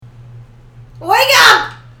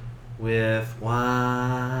with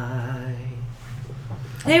why.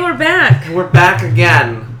 Hey, we're back. We're back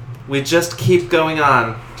again. We just keep going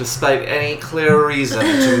on, despite any clear reason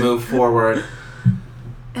to move forward.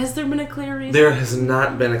 Has there been a clear reason? There has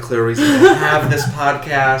not been a clear reason to have this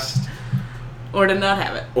podcast. Or to not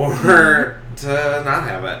have it. Or to not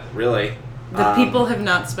have it, really. The people have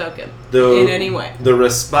not spoken in any way. The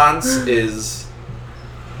response is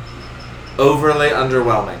overly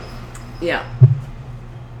underwhelming. Yeah.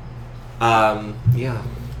 Yeah.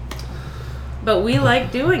 But we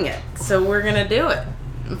like doing it, so we're gonna do it.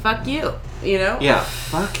 Fuck you, you know? Yeah,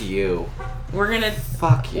 fuck you.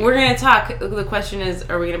 Fuck you. We're gonna talk. The question is,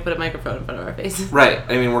 are we gonna put a microphone in front of our faces? Right.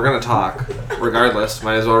 I mean, we're gonna talk. Regardless,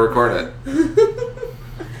 might as well record it.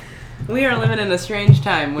 We are living in a strange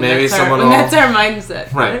time when Maybe that's our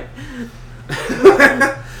mindset. Right.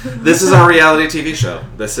 This is our reality TV show.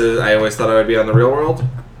 I always thought I would be on The Real World.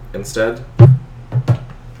 Instead,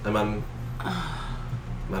 I'm on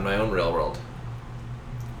my own real world.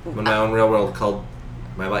 I'm in my own real world called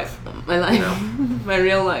my life. My life. You know? My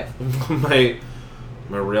real life. my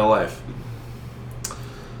real life.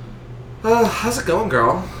 How's it going,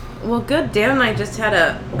 girl? Well, good. Dan and I just had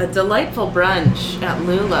a delightful brunch at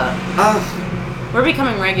Lula. We're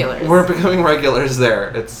becoming regulars. We're becoming regulars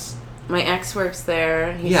there. My ex works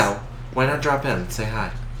there. Yeah. Why not drop in? Say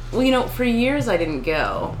hi. Well, you know, for years I didn't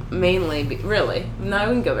go. Mainly, really. No, I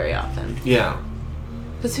wouldn't go very often. Yeah.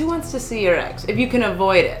 Because who wants to see your ex? If you can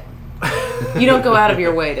avoid it. You don't go out of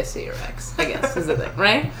your way to see your ex, I guess, is the thing,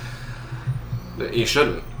 right? You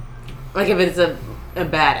shouldn't. Like if it's a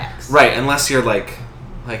bad ex. Right, unless you're like,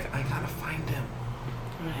 I gotta find him.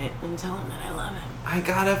 Right, and tell him that I love him. I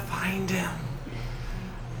gotta find him.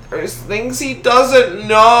 There's things he doesn't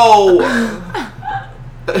know.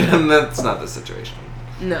 And that's not the situation.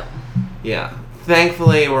 No. Yeah.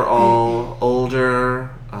 Thankfully, we're all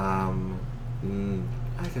older.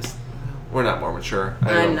 I guess we're not more mature.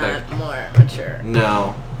 I'm not more mature.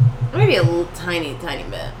 No. Maybe a little tiny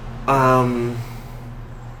bit. I'm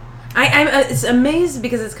it's amazed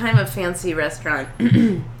because it's kind of a fancy restaurant.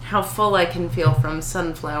 How full I can feel from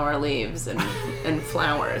sunflower leaves and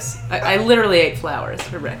flowers. I literally ate flowers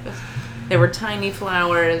for breakfast. There were tiny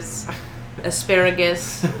flowers,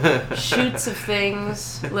 asparagus, shoots of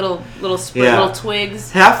things, little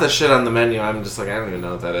twigs. Half the shit on the menu, I'm just like, I don't even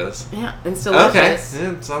know what that is. Yeah, it's delicious. Okay,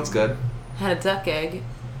 yeah, sounds good. Had a duck egg.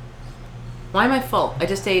 Why am I full? I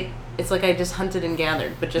just ate. It's like I just hunted and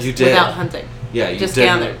gathered, but just without hunting. Yeah, you just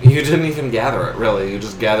gathered. You didn't even gather it, really. You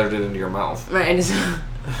just gathered it into your mouth. Right, I just...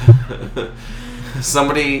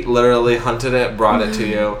 Somebody literally hunted it, brought it to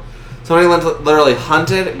you. Somebody literally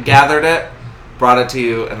hunted, gathered it, brought it to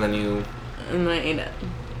you, and then you... And I ate it.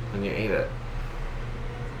 And you ate it.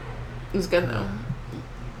 It was good, though.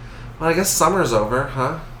 Well, I guess summer's over,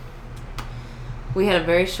 huh? We had a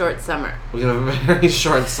very short summer. We had a very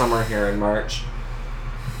short summer here in March.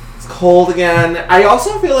 It's cold again. I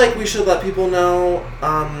also feel like we should let people know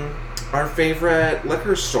our favorite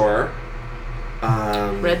liquor store.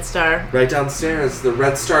 Red Star. Right downstairs, the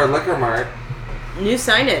Red Star Liquor Mart. New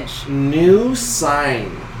signage. New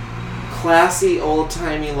sign. Classy,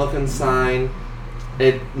 old-timey looking sign.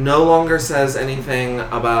 It no longer says anything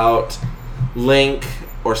about Link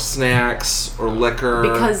or snacks or liquor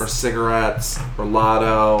or cigarettes or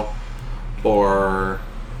lotto or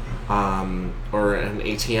an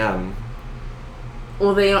ATM.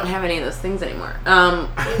 Well, they don't have any of those things anymore. I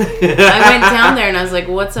went down there and I was like,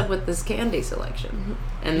 what's up with this candy selection?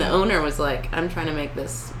 And the owner was like, I'm trying to make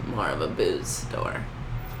this more of a booze store.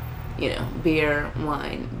 You know, beer,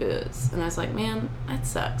 wine, booze. And I was like, man, that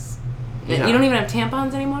sucks. Yeah. You don't even have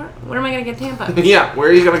tampons anymore? Where am I going to get tampons? Yeah, where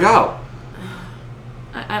are you going to go?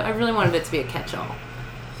 I really wanted it to be a catch-all.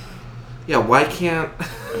 Yeah, why can't...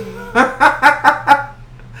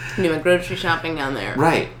 You went grocery shopping down there.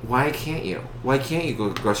 Right. Why can't you? Why can't you go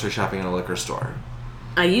grocery shopping in a liquor store?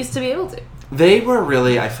 I used to be able to. They were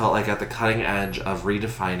really, I felt like, at the cutting edge of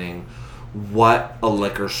redefining what a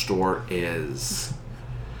liquor store is.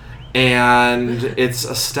 And it's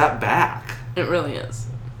a step back. It really is.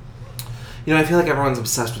 You know, I feel like everyone's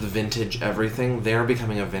obsessed with vintage everything. They're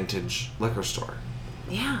becoming a vintage liquor store.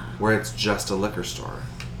 Yeah. Where it's just a liquor store.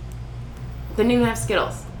 They didn't even have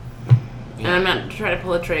Skittles. Yeah. And I'm not trying to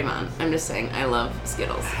pull a Trayvon. I'm just saying I love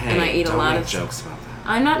Skittles. Hey, and I eat a lot of jokes about that.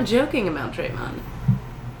 I'm not joking about Trayvon.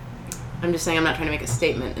 I'm just saying I'm not trying to make a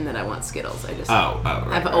statement in that I want Skittles. I just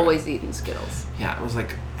I've always eaten Skittles. Yeah, it was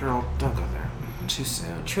like, girl, don't go there. Too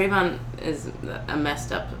soon. Trayvon is a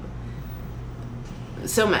messed up.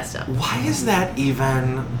 So messed up. Why is that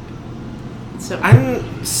even? So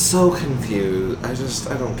I'm so confused.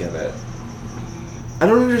 I don't get it. I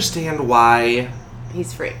don't understand why.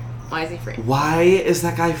 He's free. Why is he free? Why is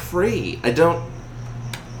that guy free? I don't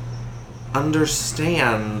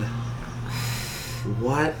understand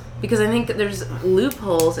what. Because I think there's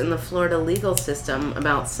loopholes in the Florida legal system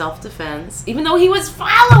about self-defense, even though he was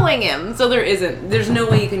following him. So there's no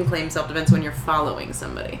way you can claim self-defense when you're following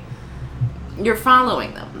somebody. You're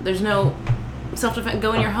following them. There's no self-defense.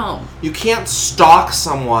 Go in your home. You can't stalk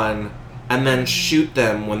someone and then shoot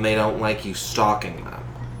them when they don't like you stalking them.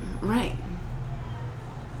 Right.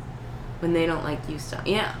 When they don't like you,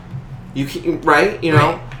 yeah. You can, right? You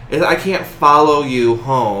know, right. I can't follow you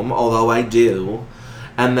home, although I do.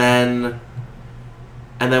 And then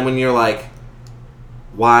when you're like,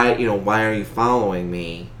 why are you following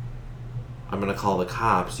me? I'm gonna call the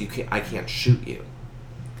cops. I can't shoot you.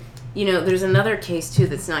 You know, there's another case too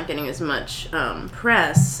that's not getting as much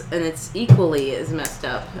press, and it's equally as messed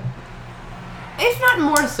up, if not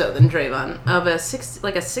more so than Trayvon, of a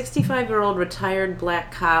 65-year-old retired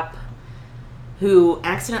black cop who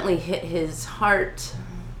accidentally hit his heart.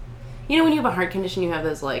 You know, when you have a heart condition, you have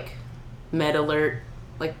those like med alert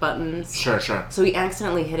buttons. Sure. So he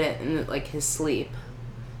accidentally hit it in his sleep.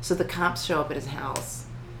 So the cops show up at his house,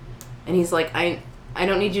 and he's like, I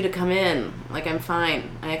don't need you to come in. I'm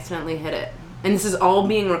fine. I accidentally hit it. And this is all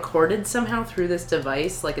being recorded somehow through this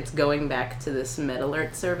device. It's going back to this med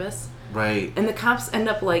alert service. Right. And the cops end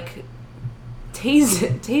up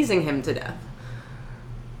tasing him to death.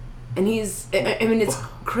 And he's, I mean, it's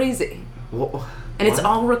crazy. What? And it's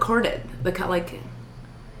all recorded.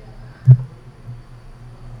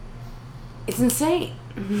 It's insane.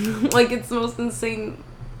 It's the most insane.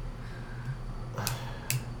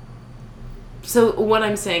 So what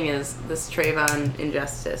I'm saying is this Trayvon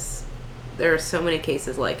injustice, there are so many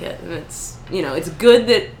cases like it, and it's good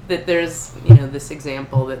that there's this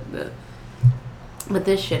example but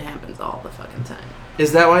this shit happens all the fucking time.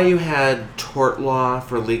 Is that why you had tort law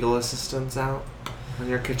for legal assistance out on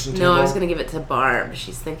your kitchen table? No, I was gonna give it to Barb.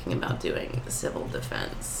 She's thinking about doing civil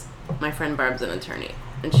defense. My friend Barb's an attorney,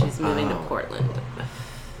 and she's moving to Portland.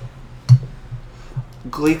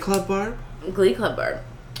 Glee Club Barb? Glee Club Barb.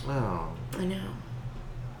 Oh. I know.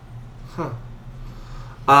 Huh.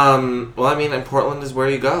 Well, I mean, Portland is where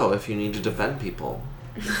you go if you need to defend people.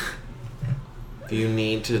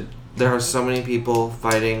 There are so many people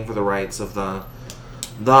fighting for the rights of the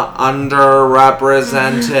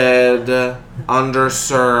underrepresented,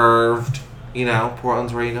 underserved.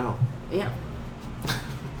 Portland's where you go. Yeah.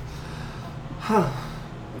 Huh.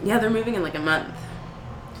 Yeah, they're moving in a month.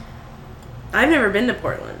 I've never been to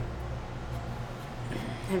Portland.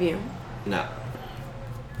 Have you? No.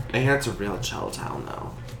 I hear it's a real chill town,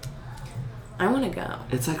 though. I want to go.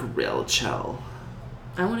 It's real chill.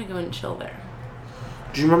 I want to go and chill there.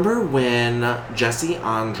 Do you remember when Jessie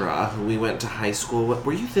Andra, who we went to high school with,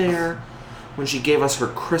 were you there when she gave us her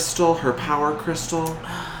crystal, her power crystal,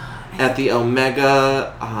 at the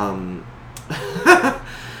Omega,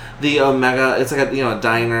 the Omega, it's a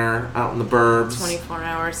diner out in the burbs. 24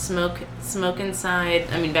 hours, smoke inside.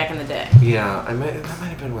 I mean, back in the day. Yeah, that might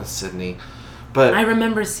have been with Sydney. But I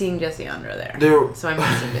remember seeing Jessie Andra there. So I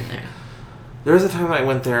must have been there. There was a time that I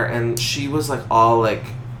went there, and she was all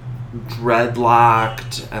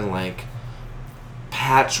dreadlocked and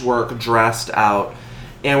patchwork dressed out,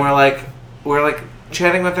 and we're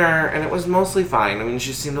chatting with her, and it was mostly fine. I mean,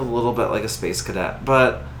 she seemed a little bit like a space cadet,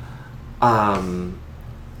 but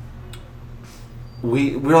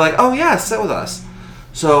we were like, oh yeah, sit with us.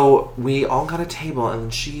 So we all got a table,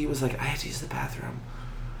 and she was like, I had to use the bathroom.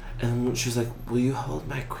 And she was like, will you hold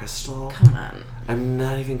my crystal? Come on. I'm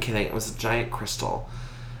not even kidding. It was a giant crystal.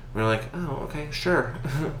 We were like, oh, okay, sure.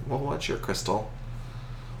 We'll watch your crystal.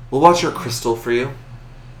 We'll watch your crystal for you.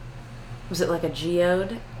 Was it a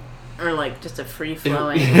geode? Or just a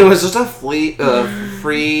free-flowing? It was just a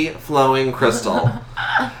free-flowing crystal.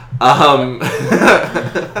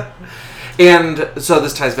 And so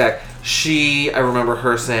this ties back. I remember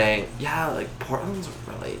her saying, yeah, Portland's a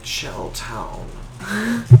really chill town.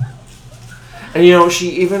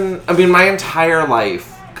 And my entire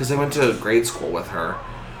life, because I went to grade school with her,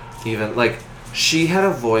 even, she had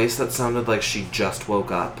a voice that sounded like she just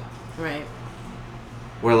woke up. Right.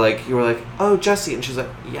 Where, you were like, oh, Jessie, and she's like,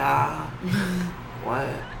 yeah. What?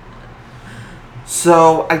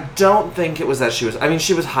 So, I don't think it was that she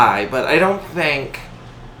was high, but I don't think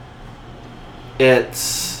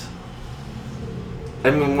it's,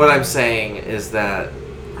 what I'm saying is that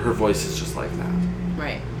her voice is just like that.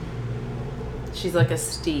 Right. She's like a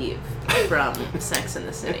Steve from Sex and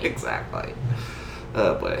the City. Exactly.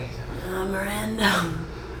 Oh, boy. Miranda.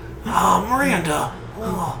 Oh, Miranda.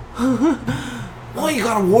 Oh. Why you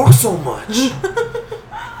gotta work so much?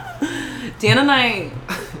 Dan and I,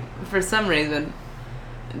 for some reason,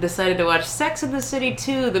 decided to watch Sex and the City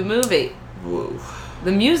 2, the movie. Whoa.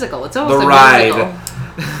 The musical. It's almost The a ride. musical.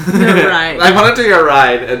 The ride. I want to do your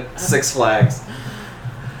ride at Six Flags.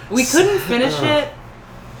 We couldn't finish it,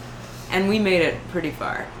 and we made it pretty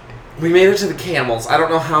far. We made it to the camels. I don't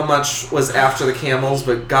know how much was after the camels,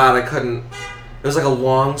 but God, I couldn't. It was like a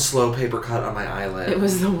long, slow paper cut on my eyelid. It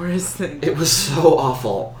was the worst thing. It was so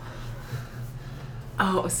awful.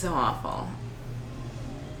 Oh, it was so awful.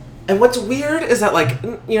 And what's weird is that, like,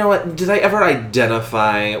 you know what? Did I ever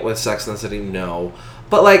identify with Sex and the City? No.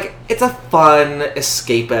 But, like, it's a fun,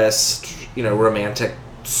 escapist, you know, romantic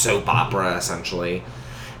soap opera, essentially.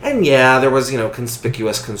 And yeah, there was, you know,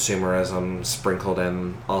 conspicuous consumerism sprinkled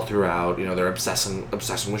in all throughout. You know, their obsession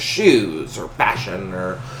with shoes or fashion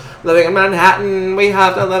or living in Manhattan. We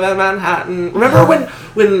have to live in Manhattan. Remember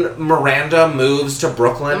when Miranda moves to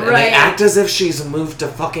Brooklyn and they act as if she's moved to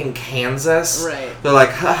fucking Kansas? Right. They're like,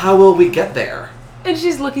 how will we get there? And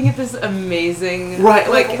she's looking at this amazing... Right,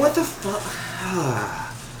 like what the fuck?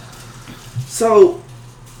 So,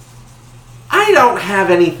 I don't have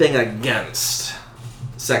anything against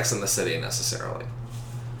Sex and the City necessarily.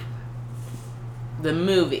 The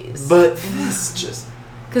movies. But this just...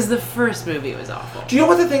 Because the first movie was awful. Do you know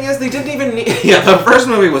what the thing is? They didn't even need... Yeah, the first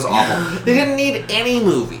movie was awful. They didn't need any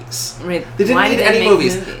movies. Right. They didn't need any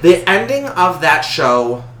movies. The ending of that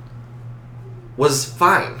show was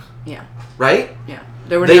fine. Yeah. Right? Yeah.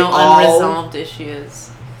 There were no unresolved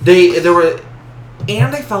issues. There were...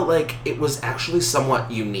 And I felt like it was actually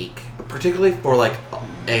somewhat unique. Particularly for, like,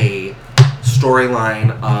 a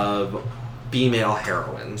storyline of female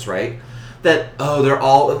heroines, right? That, oh, they're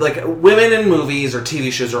all, like, women in movies or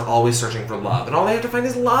TV shows are always searching for love. And all they have to find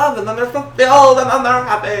is love, and then they're fulfilled, and then they're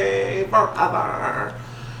happy forever.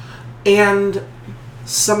 And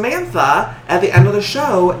Samantha, at the end of the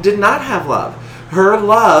show, did not have love. Her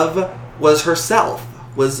love was herself,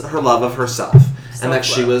 was her love of herself. Self-love. And that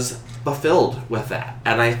she was fulfilled with that.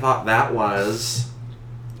 And I thought that was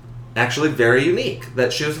actually very unique.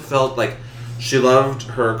 That she was fulfilled, like, she loved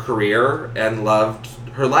her career and loved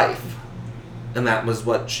her life. And that was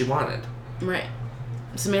what she wanted. Right.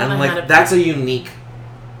 Samantha and, like, that's a unique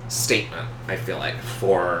statement, I feel like,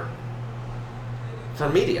 for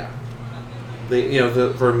media.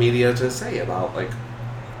 For media to say about, like,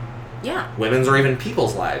 yeah, women's or even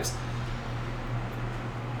people's lives.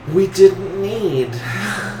 We didn't need...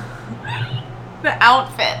 The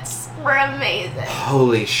outfits were amazing.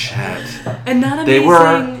 Holy shit. And not amazing... They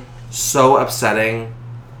were so upsetting.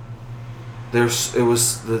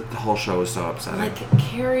 The whole show was so upsetting. Like,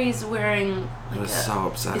 Carrie's wearing, like, it was so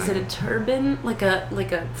upsetting. Is it a turban? Like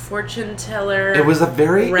a fortune teller? It was a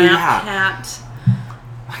very... wrap hat.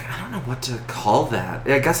 I don't know what to call that.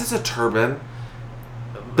 I guess it's a turban.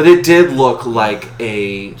 But it did look like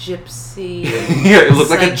a... Gypsy. Yeah, it looked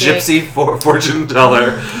like a gypsy fortune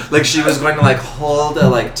teller. Like she was going to, like, hold a,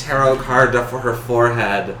 like, tarot card up for her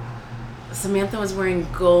forehead. Samantha was wearing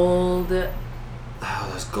gold... Oh,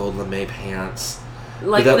 those gold lame pants.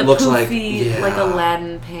 Like the poofy, like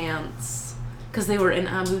Aladdin pants. Because they were in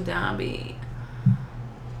Abu Dhabi.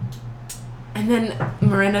 And then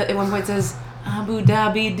Miranda at one point says, Abu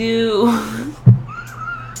Dhabi do.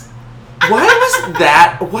 Why was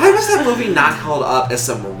that movie not held up as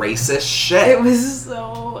some racist shit? It was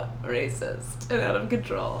so racist and out of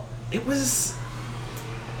control. It was...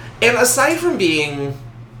 And aside from being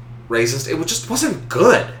racist, it just wasn't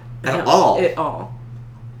good. At all. At all.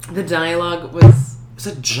 The dialogue was... It was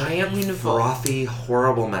a giant, frothy,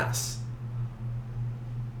 horrible mess.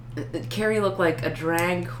 Carrie looked like a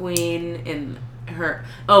drag queen in her...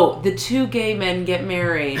 Oh, the two gay men get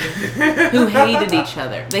married who hated each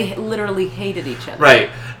other. They literally hated each other.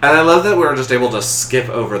 Right. And I love that we were just able to skip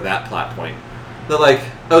over that plot point. That, like,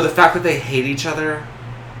 the fact that they hate each other...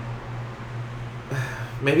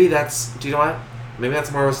 Maybe that's... Do you know what? Maybe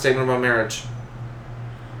that's more of a statement about marriage.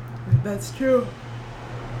 That's true.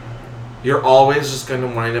 You're always just going to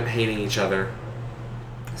wind up hating each other.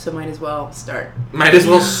 So might as well start. Might as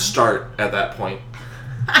well start at that point.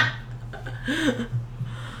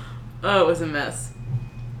 Oh, it was a mess.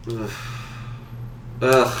 Ugh.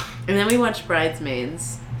 And then we watched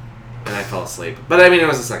Bridesmaids. And I fell asleep. But I mean, it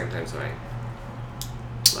was the second time, so I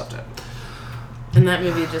loved it. And that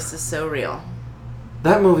movie just is so real.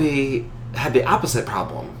 That movie had the opposite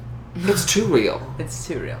problem. It's too real. It's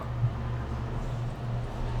too real.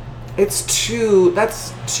 That's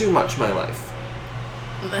too much my life.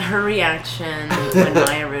 Her reaction when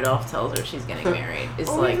Maya Rudolph tells her she's getting married is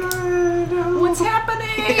like, what's happening?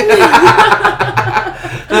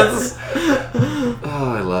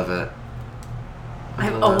 I love it. I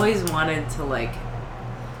I've always wanted to, like,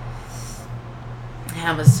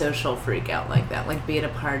 have a social freak out like that. Like, be at a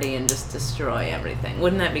party and just destroy everything.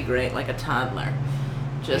 Wouldn't that be great? Like a toddler.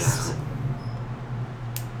 Just...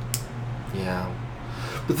 Yeah.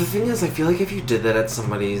 But the thing is, I feel like if you did that at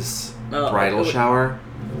somebody's bridal shower,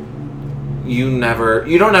 you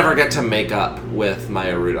don't ever get to make up with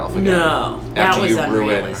Maya Rudolph again. No. That was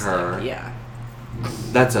ruin her. Yeah.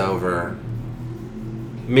 That's over.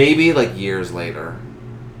 Maybe, like, years later.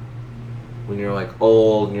 When you're, like,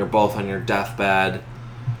 old and you're both on your deathbed.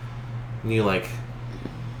 And you, like,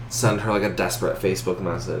 send her, like, a desperate Facebook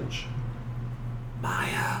message.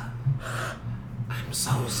 Maya, I'm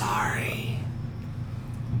so sorry.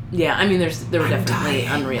 Yeah, I mean, there were definitely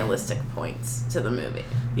unrealistic points to the movie.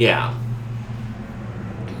 Yeah.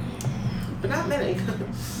 But not many.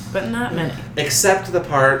 But not many. Except the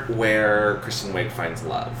part where Kristen Wiig finds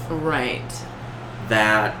love. Right.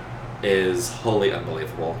 That is wholly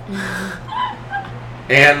unbelievable.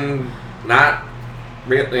 And not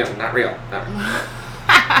real. Not real.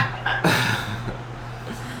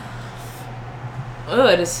 Oh,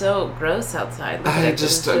 it is so gross outside.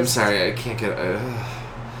 I'm sorry, I can't get...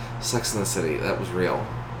 Sex in the City, that was real.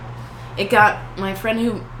 It got... My friend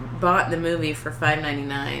who bought the movie for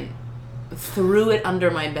 $5.99 threw it under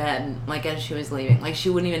my bed, like, as she was leaving. Like, she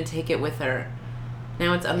wouldn't even take it with her.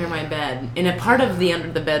 Now it's under my bed. In a part of the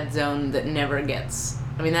under-the-bed zone that never gets...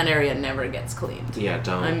 I mean, that area never gets cleaned. Yeah,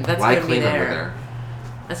 don't. That's Why gonna clean be under there?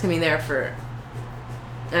 That's going to be there for...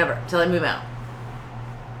 ever. Till I move out.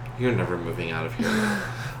 You're never moving out of here.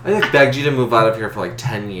 I like begged you to move out of here for like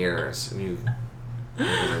 10 years, and you're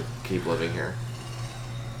gonna keep living here.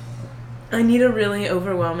 I need a really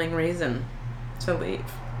overwhelming reason to leave.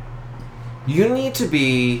 You need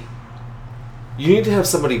to have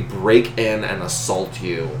somebody break in and assault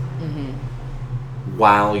you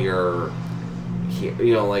while you're here.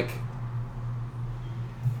 You know, like,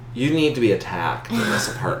 you need to be attacked in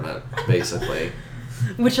this apartment, basically.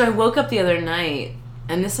 Which I woke up the other night,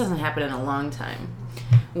 and this hasn't happened in a long time,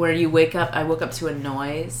 where I woke up to a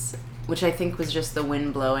noise, which I think was just the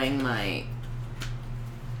wind blowing my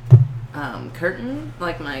curtain,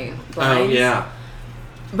 like my blinds. Oh, yeah.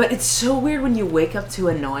 But it's so weird when you wake up to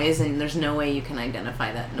a noise, and there's no way you can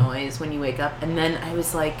identify that noise when you wake up. And then I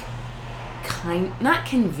was like, not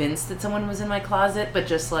convinced that someone was in my closet, but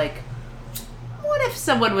just like, what if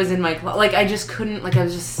someone was in my closet? Like, I just couldn't, like, I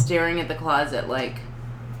was just staring at the closet, like,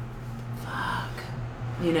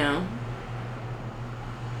 you know?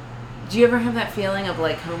 Do you ever have that feeling of,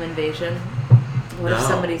 like, home invasion? What if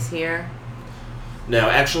somebody's here? No,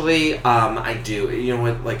 actually, I do. You know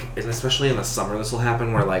what, like, and especially in the summer this will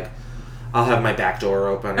happen, where, like, I'll have my back door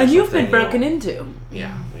open or and you've something, been broken into.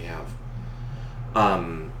 Yeah, we have.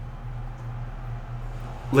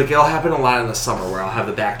 Like, it'll happen a lot in the summer, where I'll have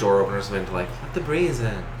the back door open or something to, like, let the breeze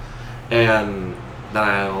in. And then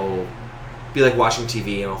I'll be, like, watching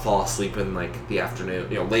TV, and I'll fall asleep in, like, the afternoon,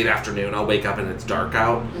 you know, late afternoon. I'll wake up and it's dark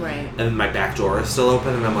out. Right. And then my back door is still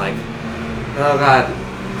open, and I'm like, oh, God,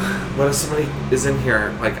 what if somebody is in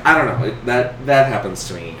here? Like, I don't know. That happens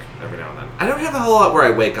to me every now and then. I don't have a whole lot where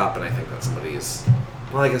I wake up and I think that somebody's...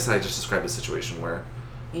 Well, I guess I just described a situation where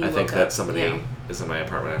I think that somebody is in my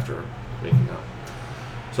apartment after waking up.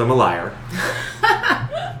 So I'm a liar.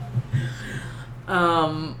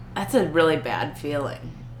 That's a really bad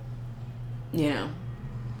feeling. You know?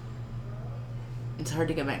 It's hard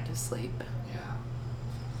to get back to sleep. Yeah.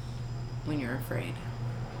 When you're afraid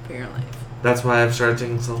for your life. That's why I've started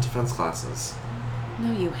taking self-defense classes.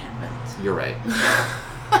 No, you haven't. You're right.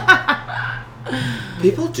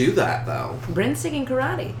 People do that, though. Bryn's taking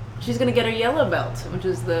karate. She's going to get her yellow belt, which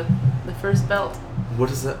is the first belt. What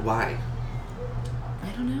is that? Why? I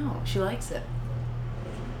don't know. She likes it.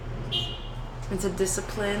 It's a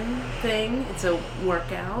discipline thing. It's a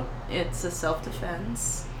workout. It's a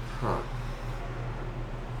self-defense. Huh.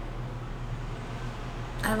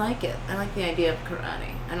 I like it. I like the idea of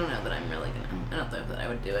karate. I don't know that I'm really gonna... I don't know that I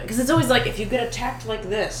would do it. Because it's always like, if you get attacked like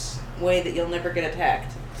this, way that you'll never get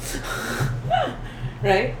attacked.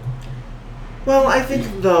 Right? Well, I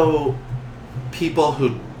think, though, people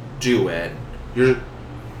who do it,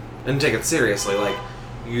 and take it seriously, like,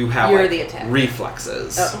 you have, You're like, the attacker.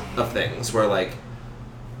 Reflexes of things where, like,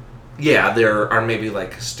 yeah, there are maybe,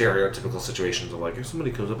 like, stereotypical situations of, like, if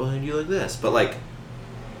somebody comes up behind you like this, but, like,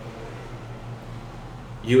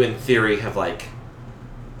 you, in theory, have, like,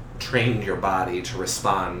 trained your body to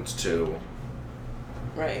respond to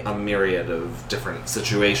a myriad of different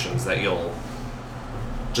situations that you'll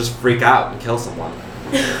just freak out and kill someone.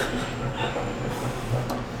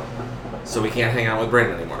 So we can't hang out with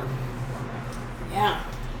Brandon anymore. Yeah.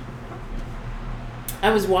 I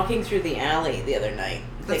was walking through the alley the other night.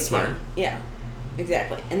 That's smart. Yeah,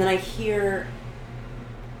 exactly. And then I hear,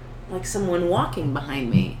 like, someone walking behind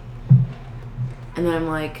me. And then I'm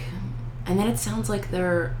like... And then it sounds like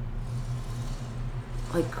they're,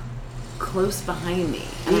 like, close behind me.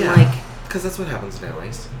 And I'm like... Because that's what happens in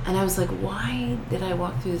alleys. And I was like, why did I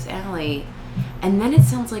walk through this alley? And then it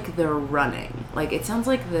sounds like they're running. Like, it sounds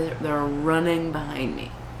like they're running behind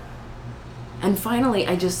me. And finally,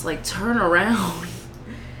 I just, like, turn around.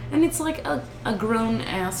 And it's like a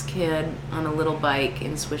grown-ass kid on a little bike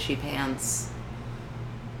in swishy pants.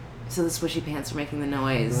 So the swishy pants are making the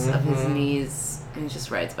noise of his knees. And he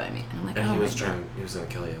just rides by me. And I'm like, and oh, he was going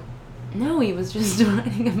to kill you. No, he was just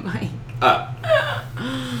riding a bike.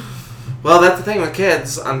 Well, that's the thing with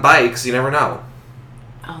kids on bikes. You never know.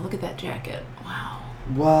 Oh, look at that jacket. Wow.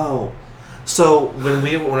 Whoa. So, when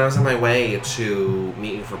I was on my way to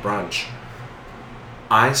meet you for brunch,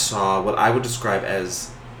 I saw what I would describe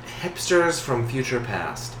as hipsters from future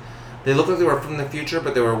past. They looked like they were from the future,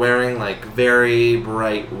 but they were wearing, like, very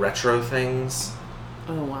bright retro things.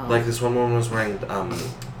 Oh, wow. Like, this one woman was wearing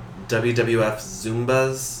WWF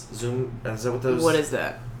Zumbas. Is that what those... What is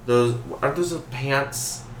that? Aren't those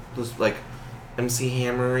pants? Those, like, MC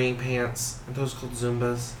Hammery pants? Aren't those called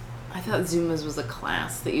Zumbas? I thought Zumbas was a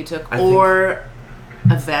class that you took, or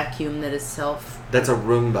a vacuum that is self... That's a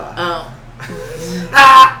Roomba. Oh.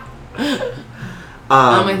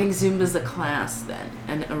 I think Zumba's a class then,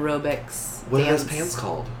 and aerobics. What are those pants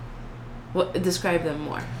called? What? Describe them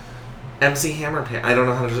more. MC Hammer pants. I don't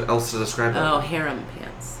know how else to describe them. Oh, harem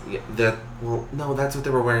pants. Yeah, no, that's what they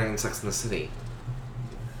were wearing in Sex and the City.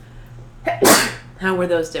 How were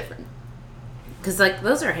those different? Because, like,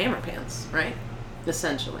 those are hammer pants, right?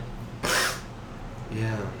 Essentially.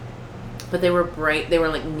 Yeah. But they were bright. They were,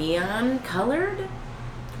 like, neon colored?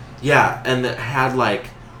 Yeah, and it had,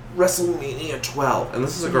 like, WrestleMania 12. And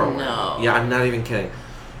this is a girl. No. Yeah, I'm not even kidding.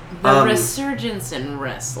 The resurgence in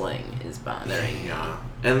wrestling is bothering me. Yeah.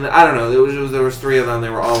 And I don't know, there was three of them. They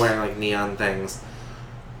were all wearing, like, neon things.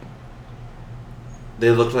 They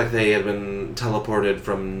looked like they had been teleported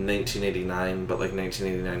from 1989, but, like,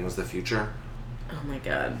 1989 was the future. Oh, my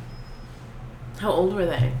God. How old were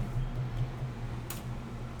they?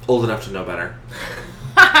 Old enough to know better.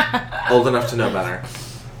 Old enough to know better.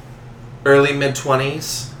 Early,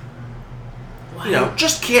 mid-20s. What? You know,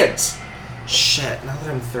 just kids. Shit, now that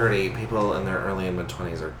I'm 30, people in their early and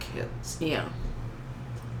mid-20s are kids. Yeah.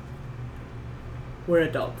 We're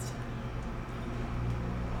adults.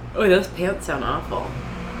 Oh, those pants sound awful.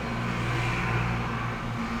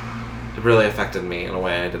 It really affected me in a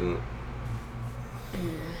way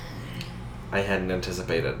I hadn't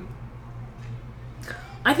anticipated.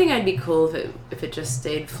 I think I'd be cool if it just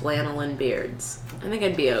stayed flannel and beards. I think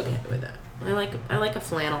I'd be okay with that. I like a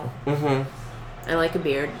flannel. Mm-hmm. I like a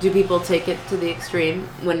beard. Do people take it to the extreme?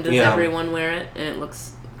 When does everyone wear it and it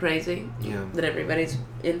looks crazy? Yeah. That everybody's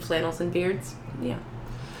in flannels and beards? Yeah.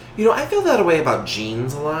 You know, I feel that way about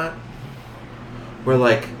jeans a lot. Where,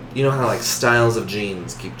 like, you know how, like, styles of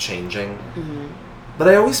jeans keep changing? Mm-hmm. But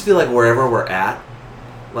I always feel like wherever we're at,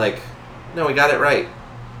 like, no, we got it right.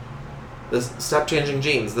 Stop changing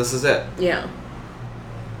jeans. This is it. Yeah.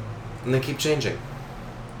 And they keep changing.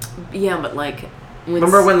 Yeah, but, like...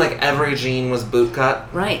 Remember when, like, every jean was boot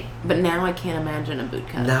cut? Right. But now I can't imagine a boot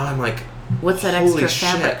cut. Now I'm like, what's that holy extra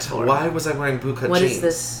fabric shit, for? why was I wearing boot cut jeans? What is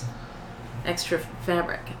this extra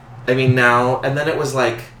fabric? I mean, now... And then it was,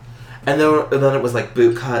 like... And then it was, like,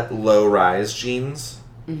 boot cut, low-rise jeans.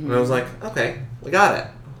 Mm-hmm. And I was like, okay, we got it.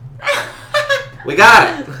 We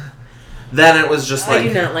got it. Then it was just like... I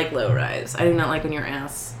do not like low rise. I do not like when your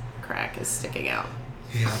ass crack is sticking out.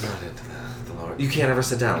 Yeah, I'm not into the lower... You can't ever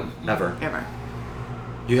sit down. Ever. Ever.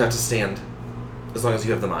 You have to stand. As long as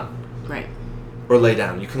you have them on. Right. Or lay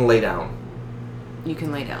down. You can lay down. You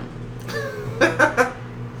can lay down.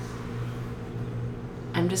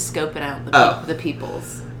 I'm just scoping out the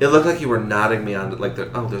peoples. It looked like you were nodding me on... Like,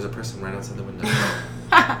 there's a person right outside the window.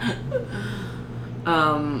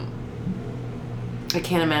 I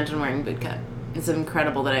can't imagine wearing boot cut. It's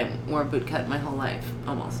incredible that I wore boot cut my whole life,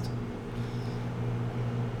 almost.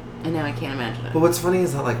 And now I can't imagine it. But what's funny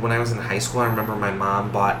is that, like, when I was in high school, I remember my mom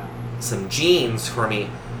bought some jeans for me.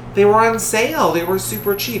 They were on sale. They were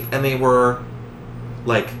super cheap. And they were,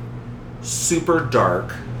 like, super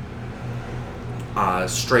dark,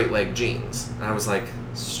 straight leg jeans. And I was like,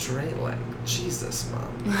 straight leg? Jesus,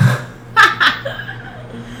 Mom.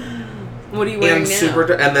 What are you wearing now?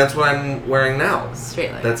 And that's what I'm wearing now.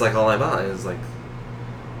 Straight leg. That's, like, all I buy is, like,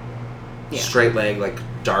 straight leg, like,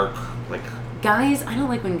 dark, like... Guys, I don't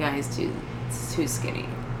like when guys do too skinny.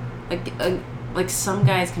 Like some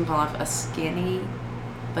guys can pull off a skinny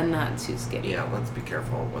but not too skinny. Yeah, let's be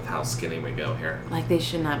careful with how skinny we go here. Like, they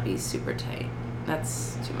should not be super tight.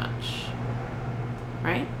 That's too much.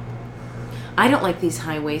 Right? I don't like these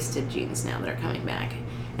high-waisted jeans now that are coming back.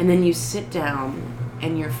 And then you sit down,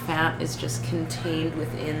 and your fat is just contained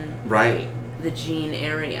within Right. the jean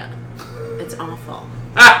area. It's awful.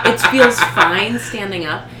 It feels fine standing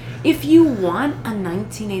up. If you want a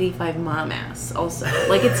 1985 mom ass, also.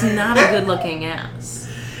 Like, it's not a good-looking ass.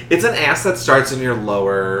 It's an ass that starts in your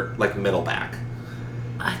lower, like, middle back.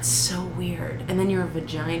 It's so weird. And then your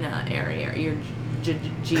vagina area, your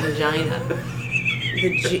jean-gina.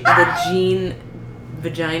 The jean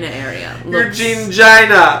vagina area. Your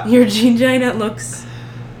jean-gina! Your jean-gina looks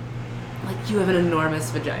like you have an enormous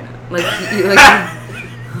vagina. Like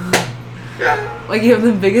you have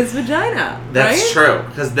the biggest vagina. That's right? true.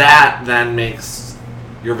 Because that then makes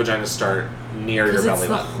your vagina start near your belly Because it's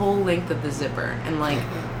the button. whole length of the zipper. And like,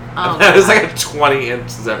 oh, That is like a 20-inch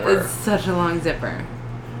zipper. it's such a long zipper.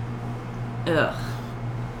 Ugh.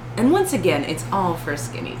 And once again, it's all for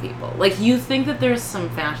skinny people. Like, you think that there's some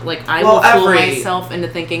fashion. Like, I will fool myself into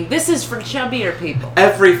thinking, this is for chubbier people.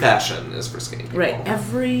 Every fashion is for skinny people. Right.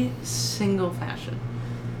 Every single fashion.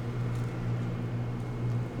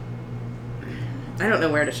 I don't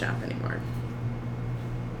know where to shop anymore.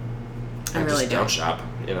 I really don't shop.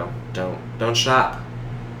 You know, don't shop.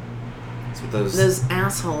 That's what those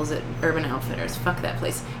assholes at Urban Outfitters. Fuck that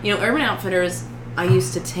place. You know, Urban Outfitters, I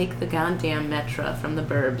used to take the goddamn Metra from the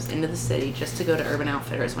burbs into the city just to go to Urban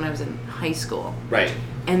Outfitters when I was in high school. Right.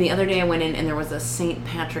 And the other day I went in and there was a St.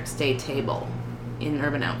 Patrick's Day table in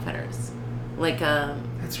Urban Outfitters. Like a...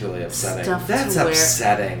 That's really upsetting. Stuff That's to wear.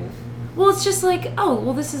 upsetting. Well, it's just like, oh,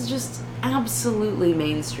 well, this is just absolutely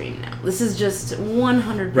mainstream now. This is just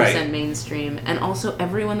 100% Right. mainstream. And also,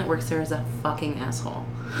 everyone that works there is a fucking asshole.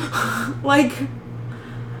 Like...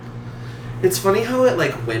 It's funny how it,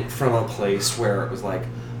 like, went from a place where it was like,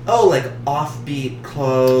 oh, like, offbeat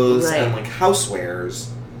clothes Right. and, like, housewares.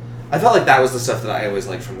 I felt like that was the stuff that I always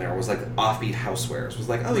liked from there, was, like, offbeat housewares. Was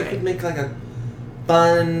like, oh, you Right. could make, like, a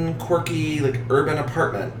fun, quirky, like, urban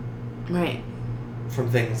apartment Right. from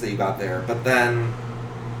things that you got there. But then,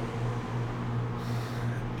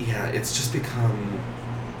 yeah, it's just become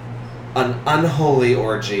an unholy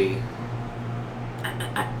orgy.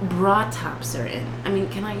 Bra tops are in. I mean,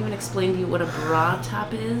 can I even explain to you what a bra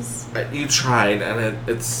top is? You tried, and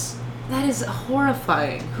it's... That is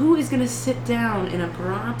horrifying. Who is going to sit down in a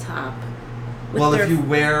bra top? With Well, their... if you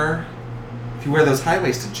wear those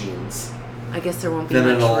high-waisted jeans, I guess there won't be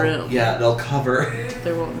then much room. Yeah, it'll cover.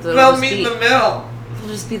 There won't. They'll meet in the middle. It'll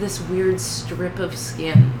just be this weird strip of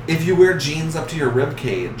skin. If you wear jeans up to your rib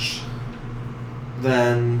cage,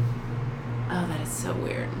 then Oh, that is so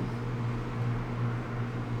weird.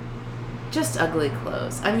 Just ugly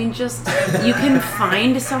clothes. I mean, just you can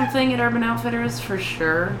find something at Urban Outfitters for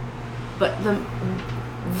sure, but the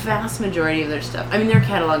vast majority of their stuff. I mean, their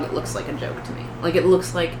catalog looks like a joke to me. Like, it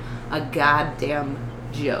looks like a goddamn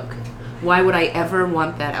joke. Why would I ever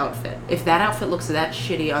want that outfit? If that outfit looks that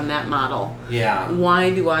shitty on that model, yeah,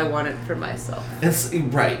 why do I want it for myself? it's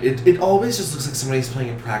right. It always just looks like somebody's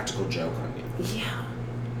playing a practical joke on you. Yeah.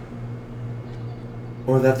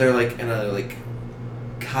 Or that they're like in a like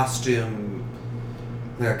costume.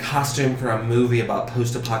 They're a costume for a movie about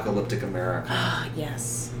post-apocalyptic America. Ah,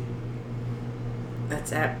 yes.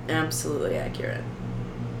 That's absolutely accurate.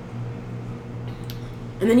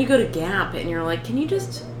 And then you go to Gap and you're like, can you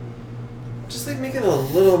just like make it a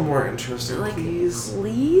little more interesting, like please.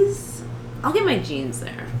 please? I'll get my jeans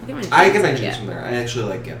there. I get my jeans from there. I actually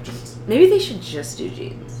like Gap jeans. Maybe they should just do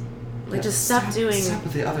jeans. Like, Yeah, just stop doing... Stop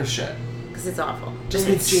with the other shit. Because it's awful. Just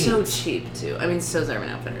and make it's so jeans. cheap, too. I mean, so's Urban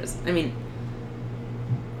Outfitters. I mean,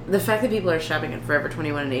 the fact that people are shopping at Forever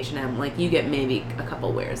 21 and H&M, like, you get maybe a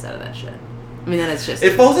couple wears out of that shit. I mean, that is just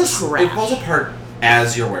It falls trash. apart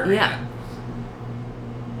as you're wearing Yeah. it.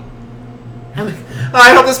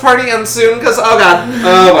 I hope this party ends soon, because, oh god.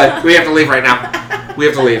 Oh boy. We have to leave right now. We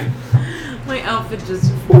have to leave. My outfit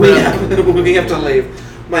just... We have to leave.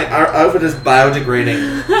 Our outfit is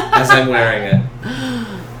biodegrading as I'm wearing it.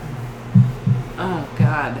 Oh,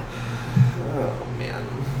 God. Oh, man.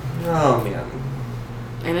 Oh, man.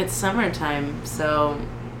 And it's summertime, so,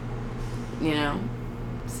 you know,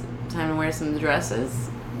 it's time to wear some dresses,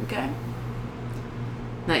 okay?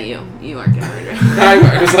 Not you. You aren't gonna wear dresses.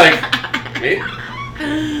 I was like, me?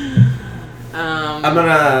 Um,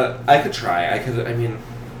 I could try. I mean,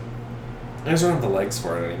 I just don't have the legs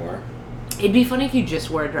for it anymore. It'd be funny if you just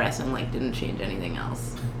wore a dress and, like, didn't change anything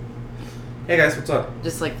else. Hey guys, what's up?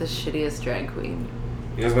 Just like the shittiest drag queen.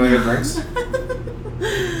 You guys want to get drinks?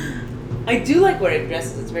 I do like wearing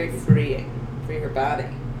dresses. It's very freeing for your body.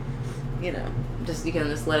 You know, you can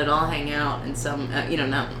just let it all hang out in some,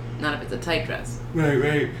 not if it's a tight dress.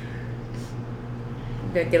 Right.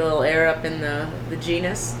 Get a little air up in the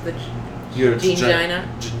genus, the Your gingina.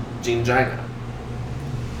 Gingina.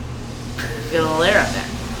 Get a little air up there.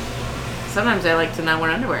 Sometimes I like to not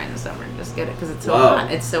wear underwear in the summer. Just get it because it's so Whoa.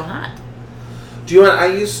 hot. It's so hot. Do you want?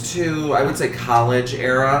 I would say college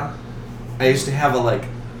era. I used to have like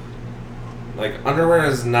underwear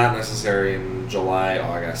is not necessary in July,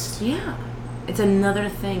 August. Yeah, it's another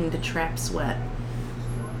thing to trap sweat.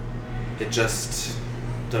 It just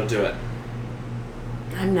don't do it.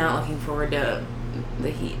 I'm not looking forward to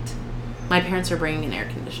the heat. My parents are bringing an air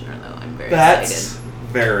conditioner though. I'm very That's excited.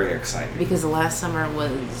 Very exciting. Because last summer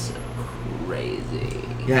was crazy.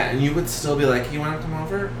 Yeah, and you would still be like, "You want to come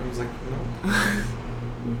over?" I was like, "No,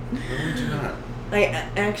 no, do not." I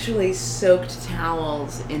actually soaked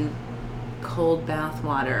towels in cold bath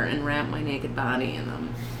water and wrapped my naked body in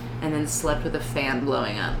them, and then slept with a fan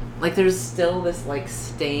blowing up. Like there's still this like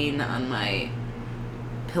stain on my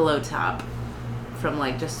pillow top from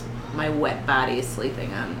like just my wet body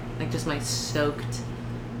sleeping on, like just my soaked.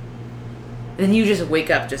 Then you just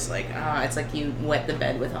wake up just like, it's like you wet the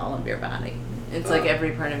bed with all of your body. It's like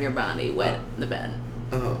every part of your body wet the bed.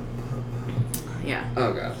 Oh. Yeah.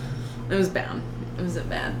 Oh god. It was bad. It was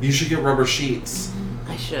bad. You should get rubber sheets.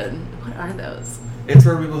 I should. What are those? It's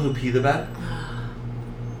for people who pee the bed.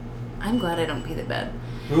 I'm glad I don't pee the bed.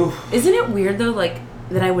 Oof. Isn't it weird though, like,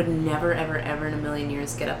 that I would never, ever, ever in a million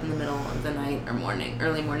years get up in the middle of the night or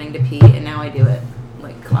early morning to pee, and now I do it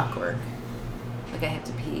like clockwork. Like I have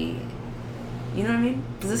to pee. You know what I mean?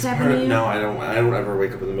 Does this happen to you? No, I don't. I don't ever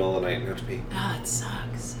wake up in the middle of the night and have to pee. Oh, it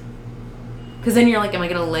sucks. Because then you're like, am I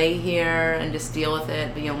going to lay here and just deal with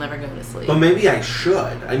it, but you'll never go to sleep? But maybe I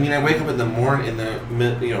should. I mean, I wake up in the morning, then I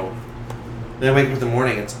wake up in the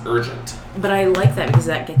morning, it's urgent. But I like that because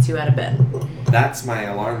that gets you out of bed. That's my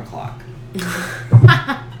alarm clock.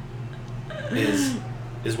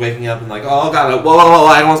 is waking up and like, oh god, whoa,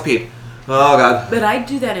 I almost peed. Oh god. But I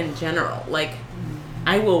do that in general. Like,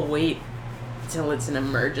 I will wait till it's an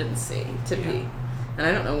emergency to pee. And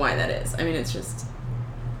I don't know why that is. I mean, it's just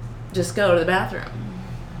go to the bathroom.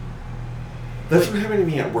 That's been happening to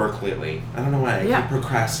me at work lately. I don't know why. I keep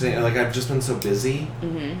procrastinating. Like, I've just been so busy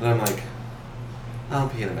that I'm like, I'll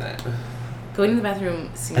pee in a minute. Going to the bathroom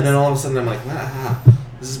seems... And then all of a sudden I'm like,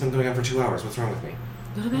 this has been going on for 2 hours. What's wrong with me?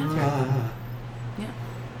 Go to the bathroom. Yeah.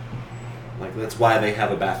 Like, that's why they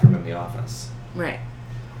have a bathroom in the office. Right.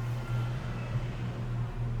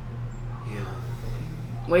 Yeah.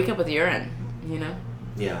 Wake up with urine, you know?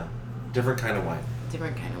 Yeah. Different kind of wine.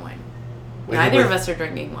 Different kind of wine. Wake Neither of us are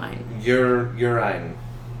drinking wine. Urine.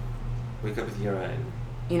 Wake up with urine.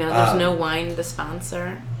 You know, there's no wine to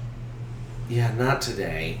sponsor. Yeah, not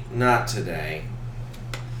today. Not today.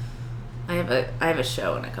 I have a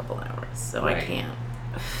show in a couple hours, so right. I can't.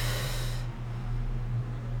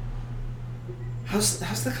 How's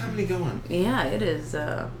the comedy going? Yeah, it is.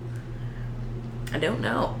 I don't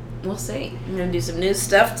know. We'll see. I'm gonna do some new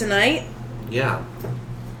stuff tonight. Yeah.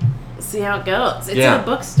 See how it goes. It's in a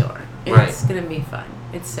bookstore. It's gonna be fun.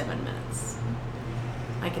 It's 7 minutes.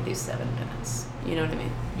 I could do 7 minutes. You know what I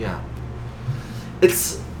mean? Yeah.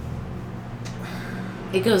 It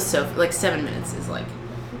goes so like 7 minutes is like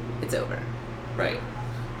it's over. Right.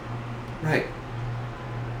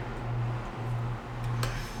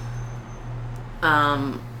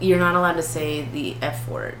 You're not allowed to say the F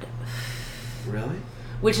word. Really?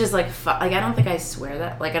 Which is like I don't think I swear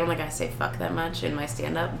that. Like I don't think I say fuck that much in my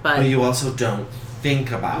stand up, but you also don't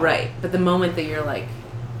think about it. Right. But the moment that you're like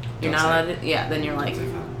you're not allowed to, then you're like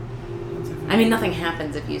I mean nothing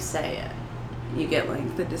happens if you say it. You get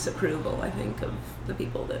like the disapproval, I think, of the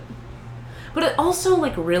people that. But it also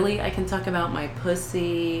like really I can talk about my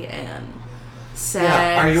pussy and sex.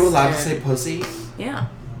 Yeah. Are you allowed to say pussy? Yeah.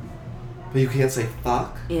 But you can't say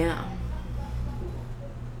fuck? Yeah.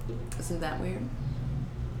 Isn't that weird?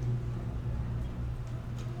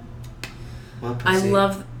 Well, pussy. I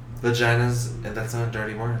love... Vaginas, and that's not a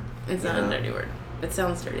dirty word. It's not a dirty word. It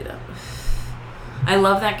sounds dirty, though. I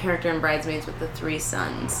love that character in Bridesmaids with the 3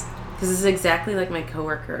 sons. Because this is exactly like my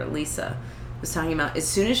coworker, Lisa, was talking about. As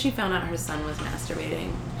soon as she found out her son was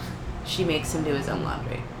masturbating, she makes him do his own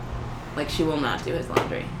laundry. Like, she will not do his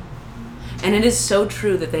laundry. And it is so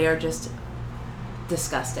true that they are just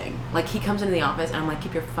disgusting. Like, he comes into the office, and I'm like,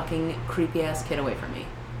 keep your fucking creepy-ass kid away from me.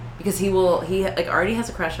 Because he like, already has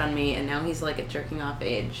a crush on me, and now he's, like, at jerking off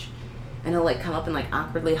age. And he'll, like, come up and, like,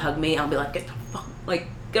 awkwardly hug me, and I'll be like, get the fuck, like,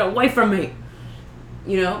 get away from me.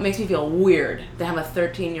 You know, it makes me feel weird to have a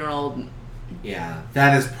 13-year-old... Yeah,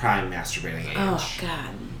 that is prime masturbating age. Oh,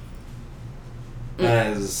 God.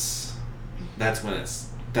 That's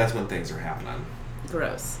when things are happening.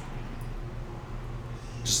 Gross.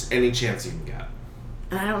 Just any chance you can get.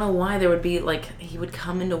 And I don't know why there would be, like, he would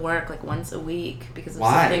come into work, like, once a week because of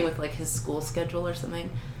Why? something with, like, his school schedule or something.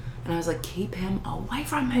 And I was like, keep him away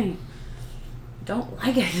from me. Don't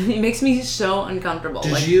like it. He makes me so uncomfortable.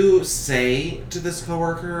 Did you say to this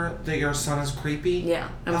coworker that your son is creepy? Yeah.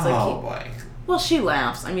 I was boy. Well, she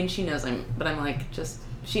laughs. I mean, she knows but I'm like, just,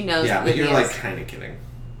 she knows. Yeah, but you're, like, kind of kidding.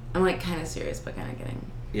 I'm, like, kind of serious, but kind of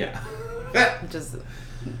kidding. Yeah. Just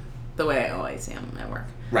the way I always am at work.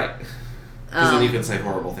 Right. Because then you can say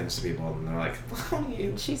horrible things to people, and they're like, "Oh,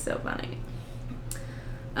 you." She's so funny.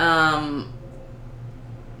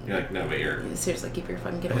 You're like, no, but you're. Seriously, keep your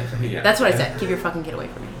fucking kid away from me. Yeah. That's what I said. Keep your fucking kid away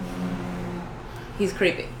from me. He's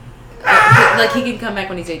creepy. Like, he can come back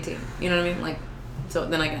when he's 18. You know what I mean? Like, so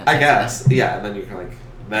then I can have sex I guess. with him. Yeah, and then you can, like,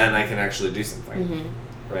 then I can actually do something.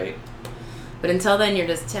 Mm-hmm. Right? But until then, you're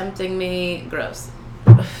just tempting me. Gross.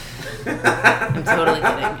 I'm totally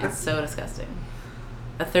kidding. It's so disgusting.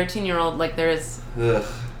 A 13-year-old, like, there is Ugh.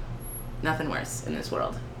 nothing worse in this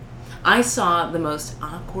world. I saw the most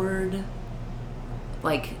awkward,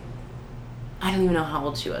 like, I don't even know how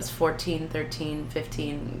old she was, 14, 13,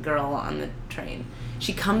 15 girl on the train.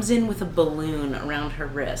 She comes in with a balloon around her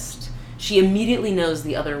wrist. She immediately knows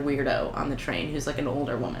the other weirdo on the train, who's like an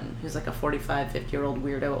older woman, who's like a 45, 50-year-old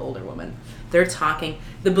weirdo older woman. They're talking.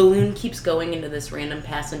 The balloon keeps going into this random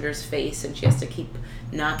passenger's face, and she has to keep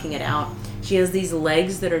knocking it out. She has these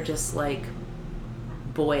legs that are just like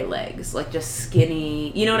boy legs, like just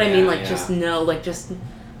skinny. You know what I mean? Like, just no, like just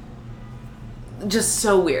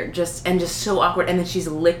so weird, just so awkward. And then she's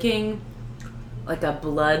licking like a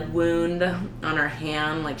blood wound on her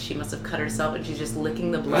hand, like she must have cut herself, and she's just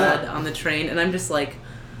licking the blood on the train. And I'm just like,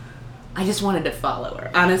 I just wanted to follow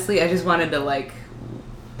her. Honestly, I just wanted to, like,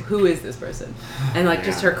 who is this person? And like,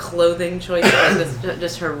 just her clothing choices,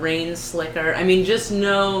 just her rain slicker. I mean, just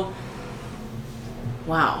no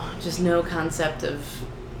concept of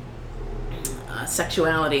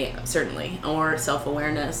sexuality, certainly, or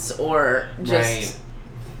self-awareness, or just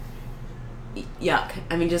yuck.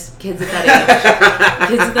 I mean, just kids at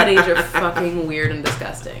that age are fucking weird and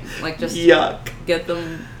disgusting. Like, just yuck. Get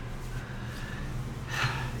them.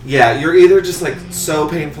 Yeah, you're either just like so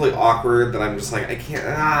painfully awkward that I'm just like, I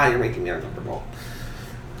can't. You're making me uncomfortable.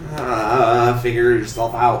 Figure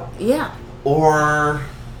yourself out. Yeah. Or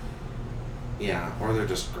they're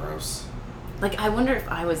just gross. Like, I wonder if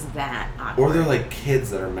I was that awkward. Or they're like kids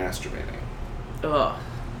that are masturbating. Ugh.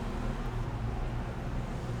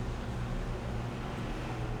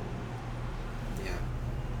 Yeah.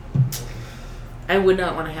 I would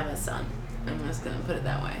not want to have a son. I'm just going to put it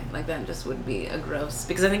that way. Like, that just would be a gross...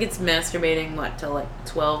 Because I think it's masturbating, till like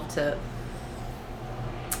 12 to...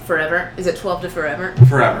 Forever? Is it 12 to forever?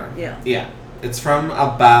 Forever. Yeah. Yeah. It's from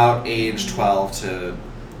about age 12 to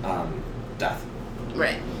death.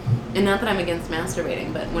 Right. And not that I'm against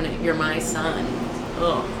masturbating, but when you're my son,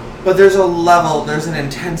 ugh. But there's a level, there's an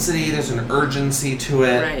intensity, there's an urgency to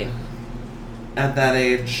it. Right. At that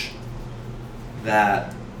age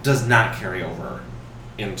that does not carry over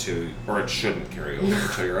into, or it shouldn't carry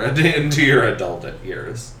over into your adult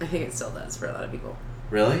years. I think it still does for a lot of people.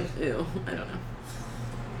 Really? Ew. I don't know.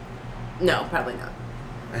 No, probably not.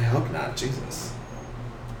 I hope not. Jesus.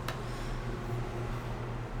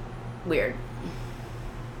 Weird.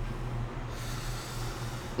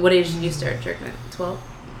 What age did you start jerking at? 12?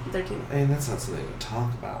 13? I mean, that's not something to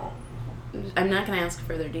talk about. I'm not going to ask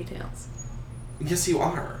further details. Yes, you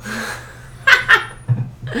are.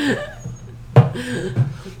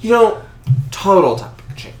 You know, total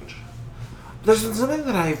topic change. There's been something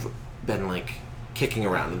that I've been, like, kicking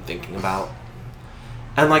around and thinking about.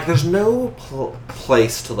 And, like, there's no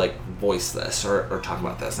place to, like, voice this or talk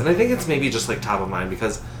about this. And I think it's maybe just, like, top of mind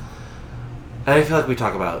because... And I feel like we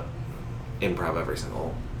talk about improv every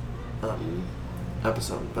single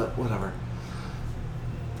episode, but whatever.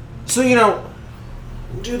 So, you know,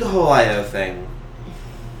 do the whole IO thing.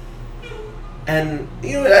 And,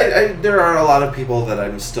 you know, I there are a lot of people that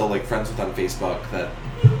I'm still, like, friends with on Facebook that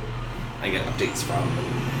I get updates from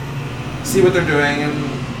and see what they're doing,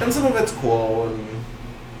 and some of it's cool and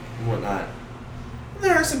whatnot. And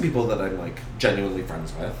there are some people that I'm, like, genuinely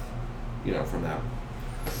friends with, you know, from that.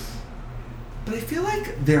 But I feel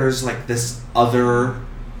like there's, like, this other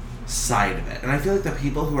side of it. And I feel like the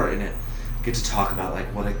people who are in it get to talk about, like,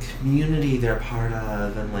 what a community they're part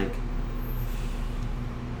of and, like,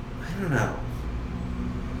 I don't know.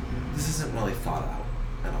 This isn't really thought out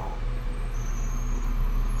at all.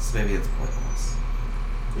 So maybe it's pointless.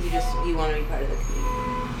 You want to be part of the community.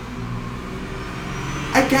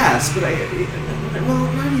 I guess, but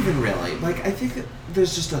well, not even really. Like, I think that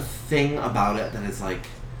there's just a thing about it that is like,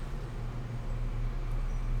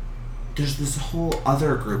 there's this whole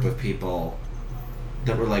other group of people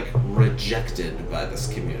that were like rejected by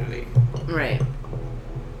this community. Right.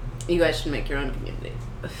 You guys should make your own community.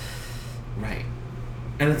 Right.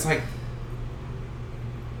 And it's like,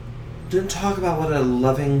 didn't talk about what a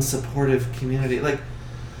loving, supportive community, like,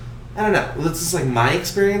 I don't know. This is like my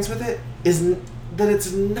experience with it is that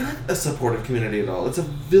it's not a supportive community at all. It's a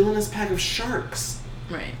villainous pack of sharks.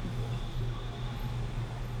 Right.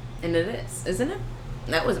 And it is, isn't it?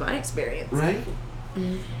 That was my experience. Right?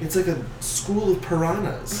 Mm-hmm. It's like a school of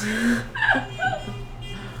piranhas.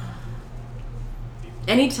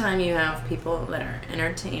 Anytime you have people that are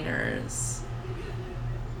entertainers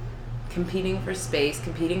competing for space,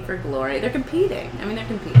 competing for glory, they're competing. I mean, they're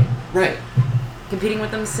competing. Right. Competing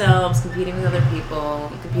with themselves, competing with other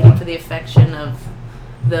people, competing for the affection of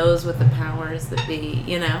those with the powers that be,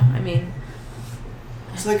 you know? I mean...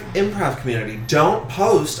 It's like improv community. Don't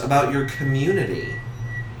post about your community.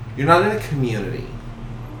 You're not in a community.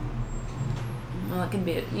 Well, it can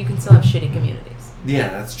be... You can still have shitty communities. Yeah,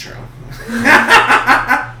 that's true.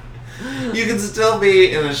 You can still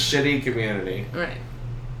be in a shitty community. Right.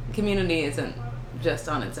 Community isn't just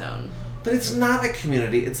on its own. But it's not a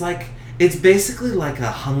community. It's like... It's basically like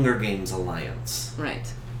a Hunger Games alliance.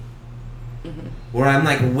 Right. Mm-hmm. Where I'm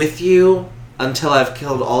like with you until I've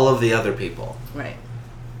killed all of the other people. Right.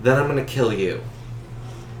 Then I'm going to kill you.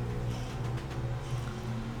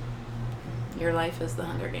 Your life is the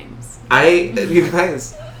Hunger Games. You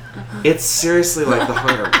guys, it's seriously like the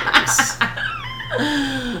Hunger Games.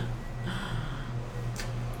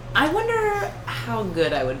 I wonder how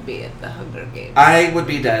good I would be at the Hunger Games. I would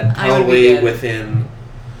be dead probably within...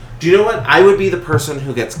 Do you know what? I would be the person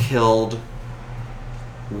who gets killed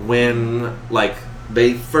when, like,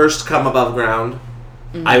 they first come above ground.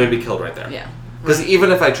 Mm-hmm. I would be killed right there. Yeah. Because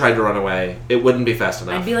even if I tried to run away, it wouldn't be fast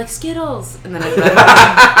enough. I'd be like, Skittles! And then I'd run away.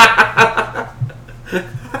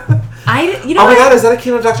 You know oh my god, is that a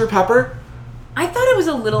can of Dr. Pepper? I thought it was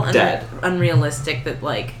a little unrealistic that,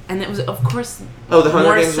 like... And it was, of course... Oh, the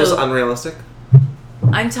Hunger Games was unrealistic?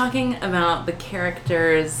 I'm talking about the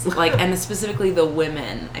characters, like, and specifically the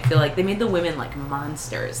women. I feel like they made the women like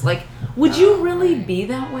monsters. Like, would you really be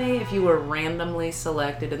that way if you were randomly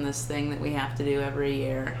selected in this thing that we have to do every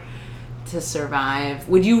year to survive?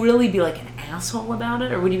 Would you really be like an asshole about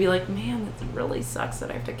it, or would you be like, man, it really sucks that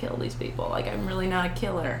I have to kill these people? Like, I'm really not a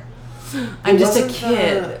killer. I'm just a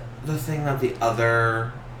kid. The thing that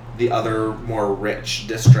the other more rich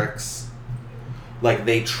districts. Like,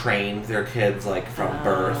 they trained their kids, like, from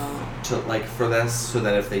birth to, like, for this, so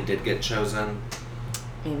that if they did get chosen,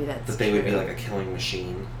 maybe that's that they would be, like, a killing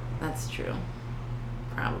machine. That's true.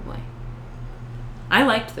 Probably. I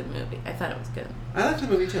liked the movie. I thought it was good. I liked the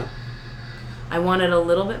movie, too. I wanted a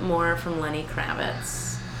little bit more from Lenny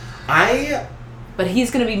Kravitz. But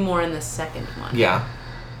he's going to be more in the second one. Yeah.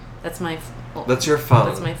 That's my... That's your phone.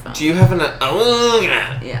 That's my phone. Do you have an...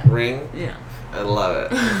 ring? Yeah. I love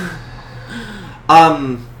it.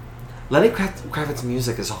 Lenny Kravitz's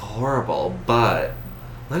music is horrible, but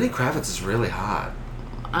Lenny Kravitz is really hot.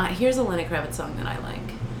 Here's a Lenny Kravitz song that I like.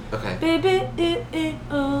 Okay. Baby, it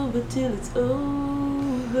ain't over till it's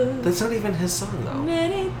over. That's not even his song, though.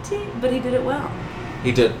 But he did it well.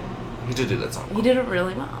 He did do that song. He did it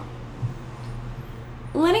really well.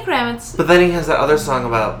 Lenny Kravitz... But then he has that other song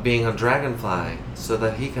about being a dragonfly so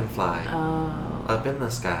that he can fly up in the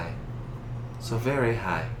sky. So very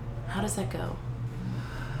high. How does that go?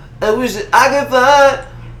 I wish that I could fly.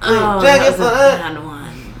 That was a bad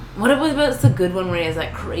one. What about the good one where he has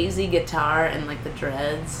that crazy guitar and like the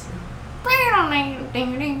dreads? Oh, I can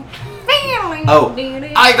go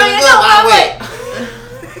my way.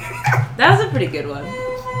 That was a pretty good one.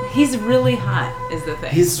 He's really hot, is the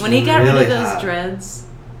thing. When he got rid of those dreads,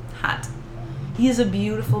 hot. He is a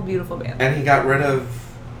beautiful, beautiful man. And he got rid of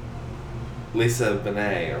Lisa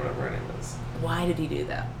Bonet or whatever her name is. Why did he do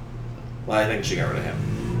that? Well, I think she got rid of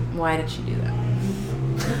him. Why did she do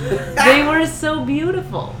that? They were so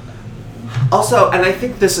beautiful. Also, and I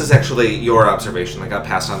think this is actually your observation that got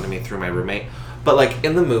passed on to me through my roommate, but like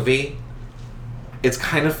in the movie, it's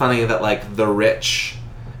kind of funny that like the rich,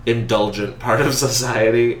 indulgent part of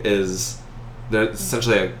society is they're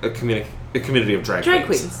essentially a community of drag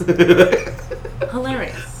queens.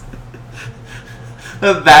 Hilarious.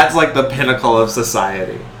 That's like the pinnacle of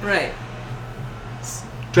society. Right.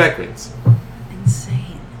 Drag queens.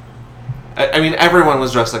 Insane. I mean, everyone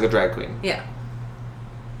was dressed like a drag queen. Yeah.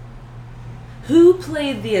 Who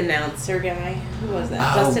played the announcer guy? Who was that?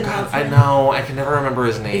 Oh, Dustin God, Hoffman? I know. I can never remember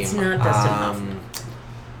his name. It's not Dustin Hoffman.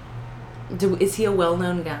 Is he a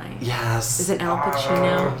well-known guy? Yes. Is it Al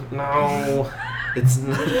Pacino? No. It's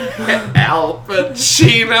not Al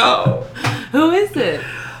Pacino. Who is it?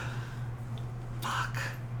 Fuck.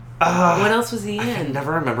 What else was he I can in?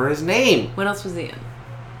 never remember his name. What else was he in?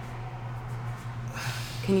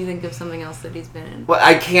 Can you think of something else that he's been in? Well,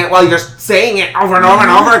 I can't while you're saying it over and over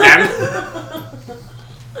and over again.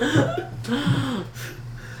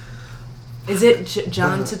 Is it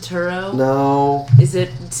John Turturro? No. Is it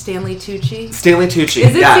Stanley Tucci? Stanley Tucci.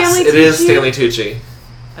 Is it yes, Stanley it is Tucci? Stanley Tucci.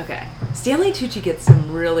 Okay. Stanley Tucci gets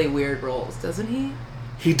some really weird roles, doesn't he?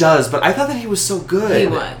 He does, but I thought that he was so good. He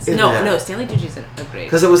was. No, Stanley Tucci's a great.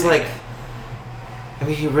 Because it was actor. like, I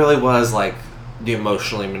mean, he really was like the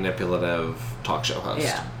emotionally manipulative talk show host.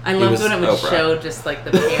 Yeah, I He loved was when it would Oprah. show just like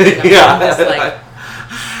the pairing of Yeah. them, just like.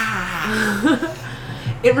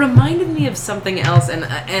 It reminded me of something else, and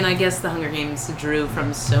I guess the Hunger Games drew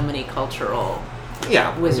from so many cultural.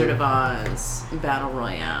 Yeah. Wizard of Oz, Battle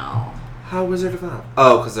Royale. How Wizard of Oz?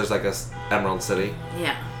 Oh, because there's like a Emerald City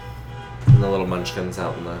Yeah. and the little munchkins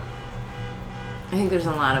out in the. I think there's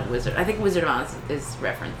a lot of Wizard. I think Wizard of Oz is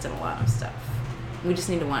referenced in a lot of stuff. We just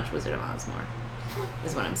need to watch Wizard of Oz more.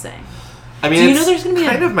 Is what I'm saying. I mean, Do you it's know there's gonna be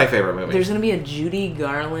kind of my favorite movie. There's going to be a Judy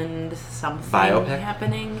Garland something Biopic?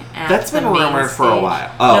 happening. At That's been the main rumored for a stage. while.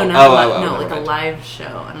 No, Oh, not oh, a oh, no, never like a mind. live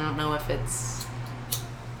show. I don't know if it's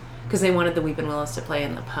because they wanted the Weeping Willows to play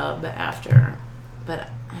in the pub after, but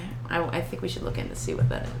I think we should look in to see what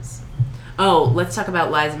that is. Oh, let's talk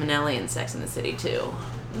about Liza Minnelli in Sex and the City too.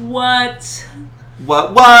 What?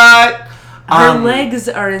 What? Her legs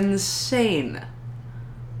are insane.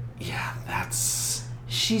 Yeah, that's.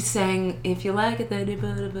 She sang "If You Like It, Then You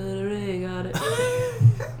Put a Ring on It,"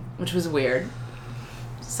 which was weird.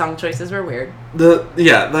 Song choices were weird,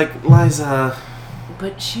 Like Liza.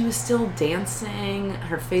 but she was still dancing.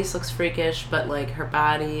 Her face looks freakish, but like her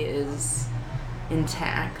body is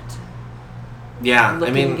intact, Yeah,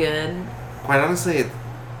 looking I mean, good. quite honestly,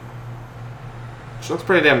 she looks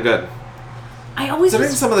pretty damn good. I always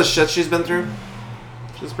Considering was, some of the shit she's been through,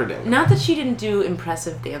 she's pretty damn good. not that she didn't do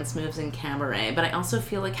impressive dance moves in Cabaret, but I also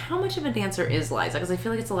feel like how much of a dancer is Liza? Because I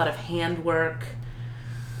feel like it's a lot of handwork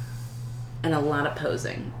and a lot of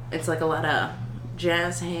posing. It's like a lot of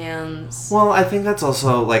jazz hands. Well, I think that's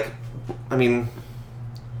also like, I mean,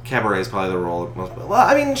 Cabaret is probably the role of most. Well,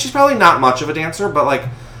 I mean, she's probably not much of a dancer, but like,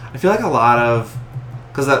 I feel like a lot of,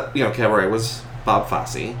 because that Cabaret was Bob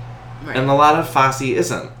Fosse, Right. and a lot of Fosse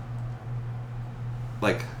isn't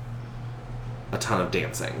like a ton of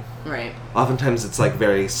dancing. Right. Oftentimes, it's like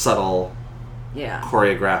very subtle, Yeah.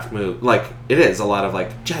 choreographed move. Like it is a lot of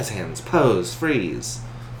like jazz hands, pose, freeze.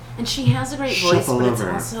 And she has a great voice, Shuffle but it's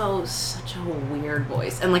over. also such a weird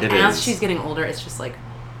voice. And like It as is. she's getting older, it's just like,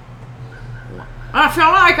 I feel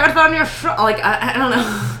like it's on your like I don't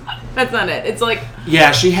know. That's not it. It's like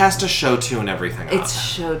Yeah, she has to show tune everything up. it's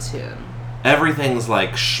show tune. Everything's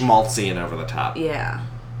like schmaltzy and over the top. Yeah.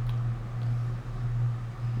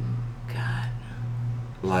 God,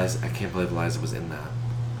 Liza, I can't believe Liza was in that.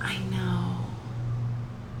 I know.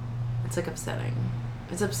 It's like upsetting.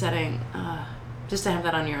 It's upsetting. Just to have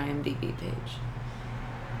that on your IMDb page.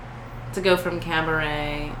 To go from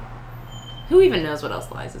Cabaret. Who even knows what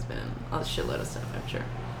else Liza's been in? A shitload of stuff, I'm sure.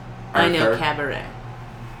 I know Arthur. Cabaret.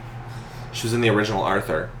 She was in the original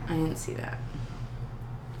Arthur. I didn't see that.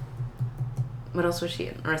 What else was she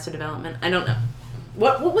in? Arrested Development? I don't know.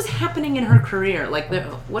 What was happening in her career? Like,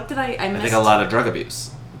 what did I missed? I think a lot of drug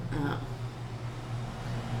abuse. Oh.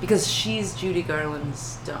 Because she's Judy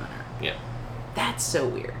Garland's daughter. Yeah. That's so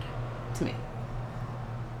weird to me.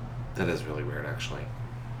 That is really weird, actually.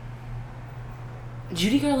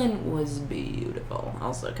 Judy Garland was beautiful.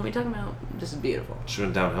 Also, can we talk about just beautiful? She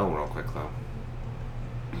went downhill real quick, though.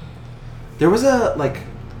 There was a, like,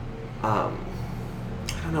 I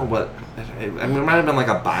don't know what, I mean, it might have been like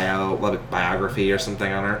a biography or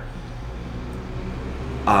something on her.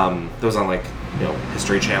 That was on, like,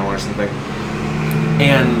 History Channel or something.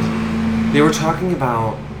 And they were talking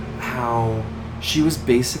about how she was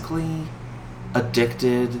basically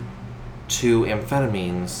addicted to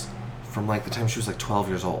amphetamines from, like, the time she was, like, 12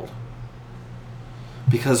 years old.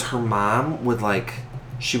 Because her mom would, like,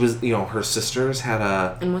 she was, her sisters had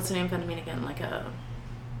a... And what's an amphetamine again? Like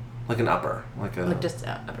an upper. like just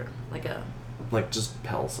upper, like a Like, just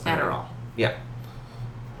pills. Adderall. Yeah.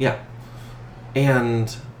 Yeah.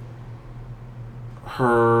 And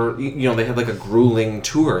her... they had, like, a grueling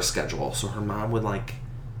tour schedule. So her mom would, like...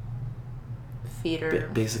 feed her.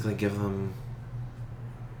 Basically give them...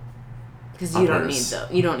 Because you uppers.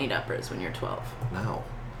 you don't need uppers when you're 12. No.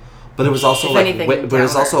 But it was also If like, anything, but it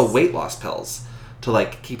was also downers. weight loss pills to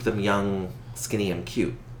like keep them young, skinny, and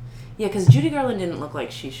cute. Yeah, because Judy Garland didn't look like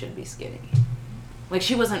she should be skinny. Like,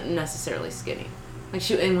 she wasn't necessarily skinny. Like,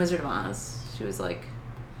 she in Wizard of Oz, she was like...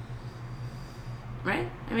 Right?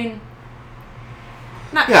 I mean...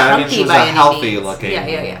 Not chunky she was by a any healthy means. looking...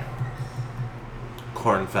 Yeah.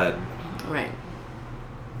 Corn-fed. Right.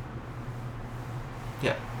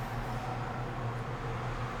 Yeah.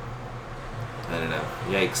 I don't know.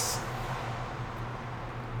 Yikes.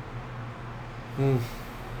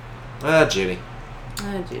 Judy.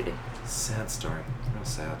 Judy. Sad story. Real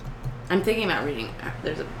sad. I'm thinking about reading...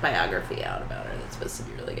 There's a biography out about her that's supposed to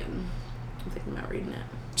be really good. I'm thinking about reading it.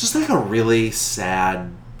 Just like a really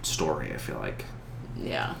sad story, I feel like.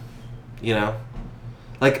 Yeah. You know?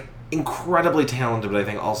 Like, incredibly talented, but I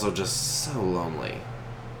think also just so lonely.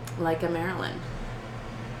 Like a Marilyn.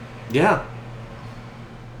 Yeah.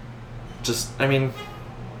 Just, I mean...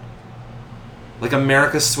 Like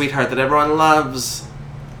America's sweetheart that everyone loves,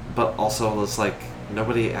 but also it's like,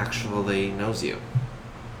 nobody actually knows you.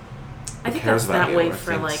 I think cares that's about that you way or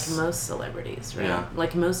for thinks- like most celebrities, right? Yeah.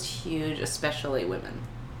 Like most huge, especially women.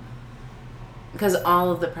 Because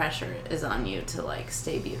all of the pressure is on you to like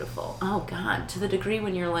stay beautiful. Oh God, to the degree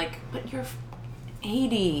when you're like, but you're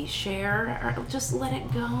 80, Cher, or just let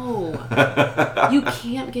it go. You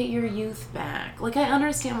can't get your youth back. Like I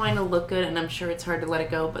understand wanting to look good, and I'm sure it's hard to let it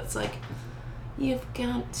go, but it's like, you've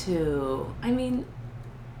got to. I mean,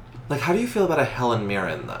 Like, how do you feel about a Helen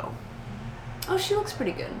Mirren, though? oh, she looks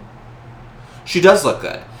pretty good. She does look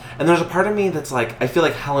good. And there's a part of me that's like, I feel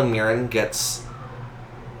like Helen Mirren gets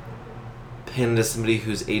pinned as somebody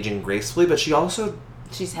who's aging gracefully, but she also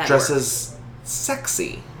She's had dresses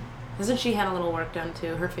sexy. Hasn't she had a little work done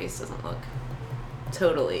too? Her face doesn't look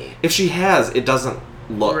totally If she has, it doesn't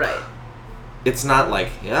look. right. It's not like,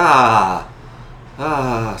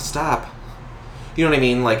 stop. You know what I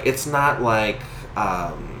mean? Like, it's not like,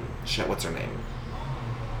 what's her name?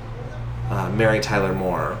 Mary Tyler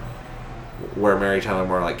Moore, where Mary Tyler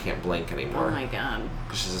Moore, like, can't blink anymore. Oh my God.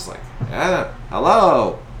 She's just like,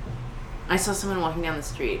 hello. I saw someone walking down the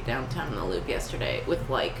street downtown in the Loop yesterday with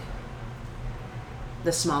like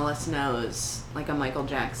the smallest nose, like a Michael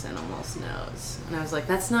Jackson almost nose. And I was like,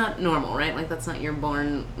 that's not normal, right? Like that's not your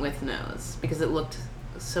born with nose, because it looked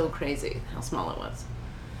so crazy how small it was.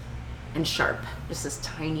 And sharp. Just this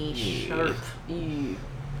tiny, sharp. Ew.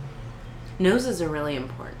 Noses are really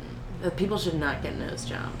important. People should not get nose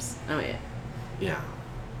jobs. I mean, Yeah.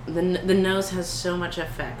 the nose has so much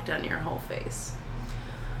effect on your whole face.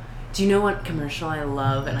 Do you know what commercial I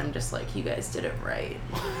love? And I'm just like, you guys did it right.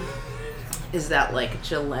 Is that like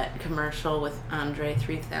Gillette commercial with Andre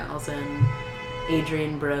 3000,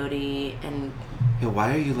 Adrian Brody, and Yeah,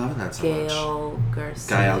 why are you loving that so much? Gail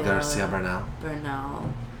Garcia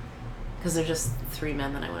Bernal. Because they're just three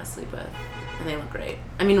men that I want to sleep with. And they look great.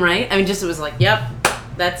 I mean, right? I mean, just it was like, yep,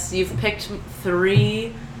 you've picked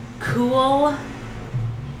three cool,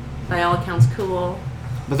 by all accounts cool.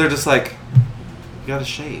 But they're just like, you gotta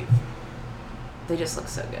shave. They just look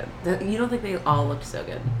so good. You don't think they all looked so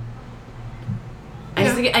good? I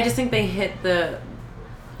just think they hit the...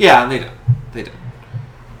 Yeah, they did. They did.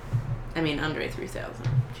 I mean, Andre 3000.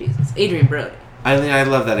 Jesus. Adrian Brody. I mean, I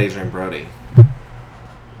love that Adrian Brody.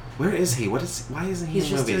 Where is he? Why isn't he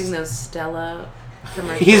He's in just movies? doing those Stella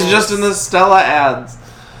commercials. He's just in the Stella ads.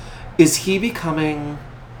 Is he becoming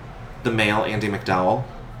the male Andy McDowell?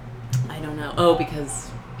 I don't know. Oh,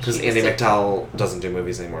 because Andy McDowell doesn't do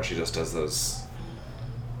movies anymore. She just does those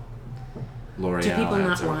L'Oreal Do people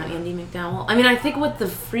not ads or want whatever. Andy McDowell? I mean, I think what the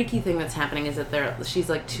freaky thing that's happening is that she's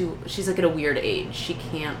like at a weird age. She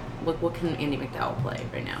can't. What can Andy McDowell play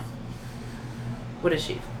right now? What is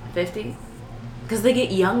she? 50? Because they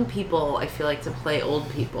get young people, I feel like, to play old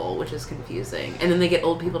people, which is confusing. And then they get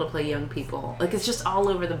old people to play young people. Like, it's just all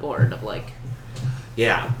over the board of, like...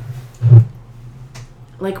 Yeah.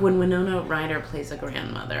 Like, when Winona Ryder plays a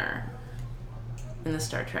grandmother in the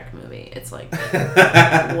Star Trek movie, it's like,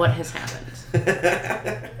 what has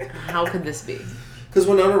happened? How could this be? Because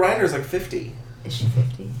Winona Ryder is like 50. Is she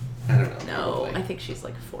 50? I don't know. No, probably. I think she's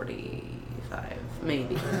like 45,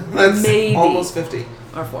 maybe. That's maybe. almost 50.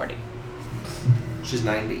 Or 40. She's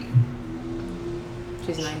 90.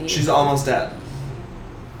 She's 90. She's almost dead.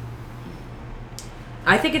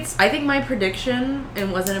 I think my prediction, it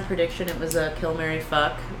wasn't a prediction, it was a Kill, Marry,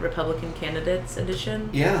 Fuck Republican Candidates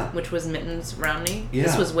edition. Yeah. Which was Mittens Romney. Yeah.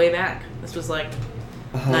 This was way back. This was like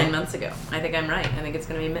Uh-huh. 9 months ago. I think I'm right. I think it's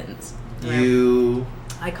going to be Mittens. You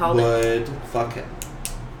I called it. would fuck him.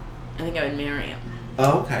 I think I would marry him.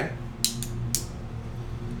 Oh, okay.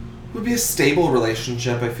 Would be a stable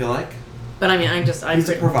relationship, I feel like. But I mean, He's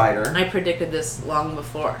a provider. I predicted this long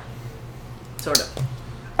before. Sort of.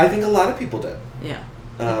 I think a lot of people did. Yeah.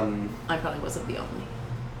 I probably wasn't the only.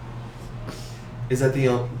 Is that the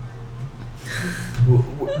only...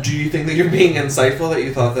 Do you think that you're being insightful that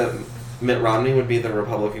you thought that Mitt Romney would be the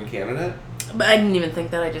Republican candidate? But I didn't even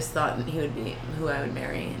think that. I just thought he would be who I would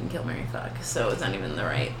marry and kill, marry, fuck. So it's not even the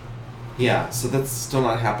right. Yeah, so that's still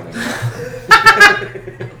not happening.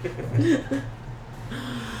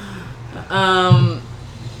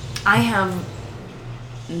 I have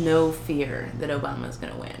no fear that Obama's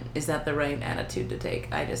going to win. Is that the right attitude to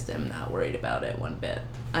take? I just am not worried about it one bit.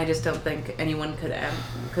 I just don't think anyone could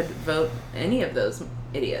vote any of those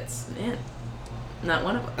idiots in. Not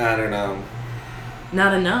one of them. I don't know.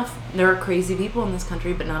 Not enough. There are crazy people in this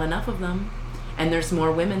country, but not enough of them. And there's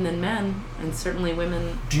more women than men, and certainly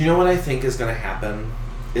women... Do you know what I think is going to happen?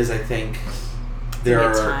 Is I think there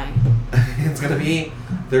are... tie. It's going to be...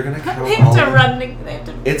 They're going to count They have to run. They have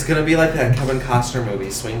to... It's going to be like that Kevin Costner movie,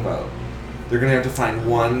 Swing Vote. They're going to have to find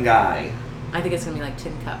one guy. I think it's going to be like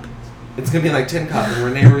Tin Cup. It's going to be like Tin Cup, and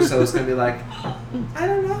Rene Russo is going to be like, I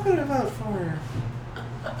don't know who to vote for.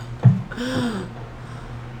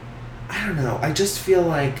 I don't know. I just feel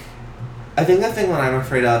like... I think the thing that I'm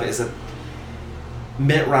afraid of is that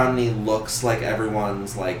Mitt Romney looks like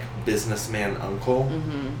everyone's, like, businessman uncle.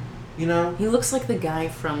 Mm-hmm. You know? He looks like the guy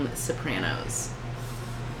from Sopranos.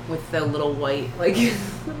 With the little white, like,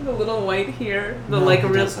 the little white hair. The, No, like, he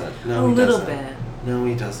real... doesn't. No, a he little doesn't. bit. No,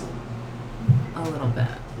 he doesn't. A little bit.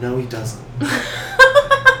 No, he doesn't.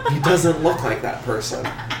 He doesn't look like that person.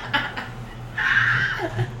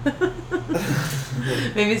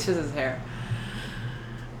 Maybe it's just his hair.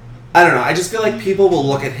 I don't know. I just feel like people will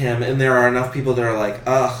look at him, and there are enough people that are like,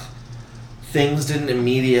 ugh, things didn't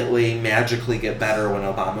immediately magically get better when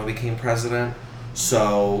Obama became president,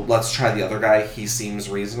 so let's try the other guy. He seems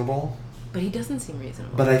reasonable. But he doesn't seem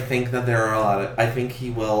reasonable. But I think that there are a lot of... I think he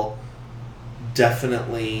will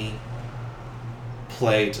definitely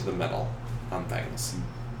play to the middle on things.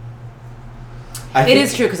 It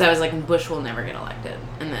is true, because I was like, Bush will never get elected,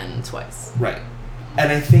 and then twice. Right. And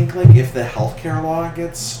I think, like, if the healthcare law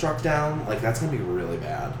gets struck down, like, that's going to be really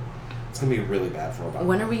bad. It's going to be really bad for Obama.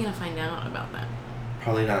 When are we going to find out about that?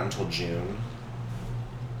 Probably not until June.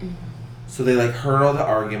 Mm-hmm. So they, like, heard all the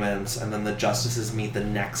arguments, and then the justices meet the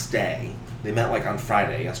next day. They met, like, on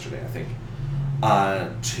Friday, yesterday, I think,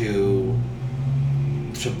 to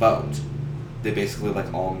vote. They basically,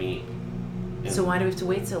 like, all meet. So why do we have to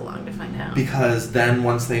wait so long to find out? Because then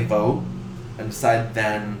once they vote and decide,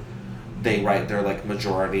 then they write their, like,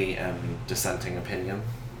 majority and dissenting opinion.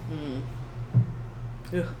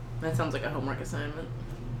 Ugh, that sounds like a homework assignment.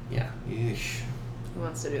 Yeah. Eesh. Who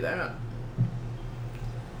wants to do that?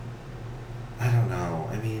 I don't know.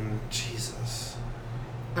 I mean, Jesus.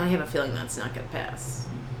 I have a feeling that's not going to pass.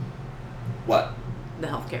 What? The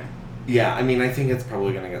healthcare. Yeah, I mean, I think it's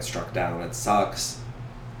probably going to get struck down. It sucks.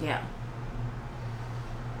 Yeah.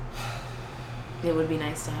 It would be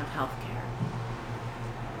nice to have healthcare.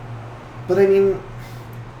 But I mean,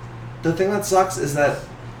 the thing that sucks is that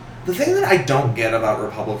the thing that I don't get about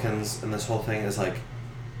Republicans in this whole thing is, like,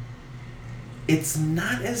 it's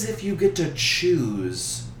not as if you get to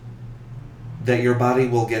choose that your body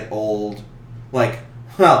will get old. Like,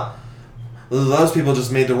 well, those people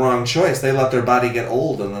just made the wrong choice. They let their body get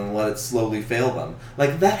old and then let it slowly fail them.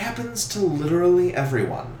 Like, that happens to literally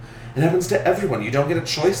everyone. It happens to everyone. You don't get a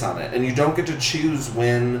choice on it, and you don't get to choose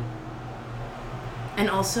when... And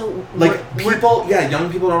also... Like, young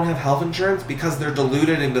people don't have health insurance because they're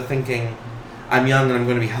deluded into thinking, I'm young and I'm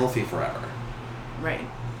going to be healthy forever. Right.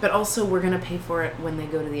 But also, we're going to pay for it when they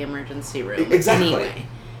go to the emergency room. Exactly. Anyway.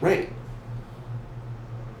 Right.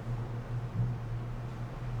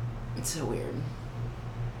 It's so weird.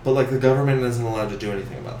 But, like, the government isn't allowed to do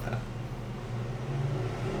anything about that.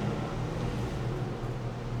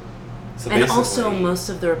 So and also, most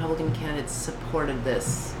of the Republican candidates supported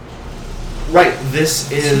this. Right.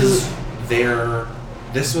 This is their...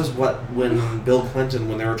 This was what, when Bill Clinton,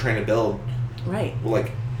 when they were trying to build... Right.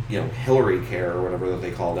 Like, you know, Hillary Care or whatever that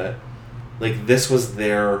they called it. Like, this was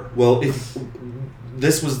their... Well, if...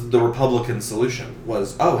 This was the Republican solution,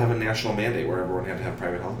 was, have a national mandate where everyone had to have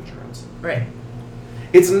private health insurance. Right.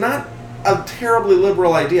 It's not a terribly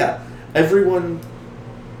liberal idea. Everyone...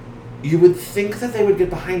 You would think that they would get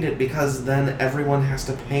behind it because then everyone has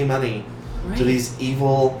to pay money to these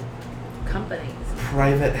evil... companies.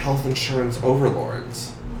 Private health insurance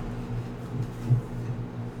overlords.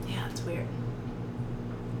 Yeah, it's weird.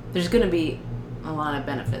 There's going to be a lot of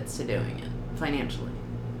benefits to doing it, financially.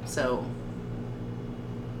 So...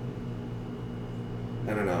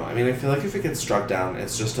 I don't know. I mean, I feel like if it gets struck down,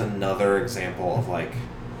 it's just another example of, like...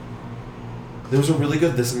 There was a really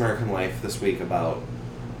good This American Life this week about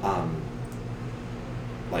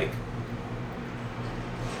like,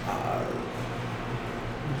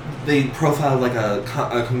 they profiled, like,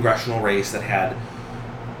 a congressional race that had,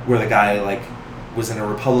 where the guy, like, was in a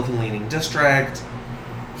Republican-leaning district.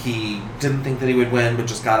 He didn't think that he would win, but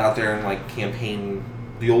just got out there and, like, campaigned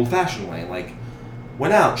the old-fashioned way. Like,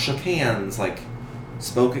 went out, shook hands, like,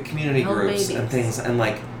 spoke at community groups and things, and,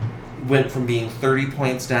 like, went from being 30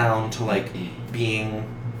 points down to, like, being,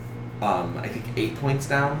 I think, 8 points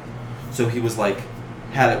down. So he was, like,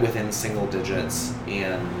 had it within single digits,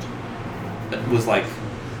 and it was, like,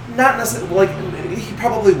 not necessarily, like, he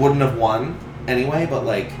probably wouldn't have won anyway, but,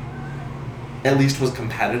 like, at least was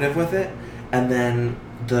competitive with it. And then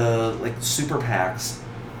the, like, super PACs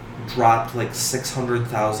dropped, like,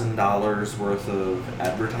 $600,000 worth of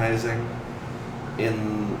advertising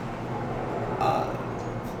in,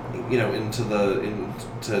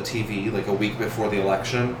 into TV, like, a week before the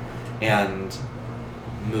election, and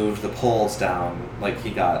moved the polls down. Like, he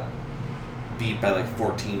got beat by, like,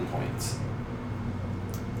 14 points.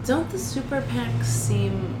 Don't the super PACs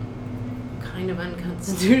seem kind of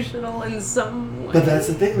unconstitutional in some way? But that's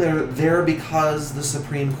the thing. They're there because the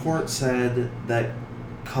Supreme Court said that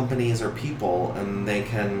companies are people, and they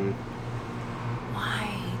can... Why?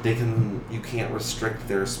 You can't restrict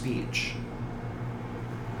their speech.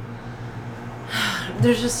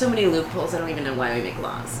 There's just so many loopholes. I don't even know why we make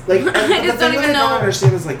laws. Like, I just don't even know. What I don't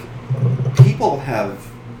understand is, like, people have,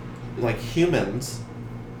 like, humans,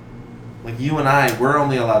 like you and I, we're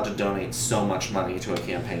only allowed to donate so much money to a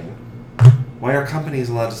campaign. Why are companies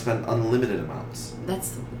allowed to spend unlimited amounts? That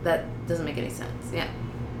doesn't make any sense. Yeah.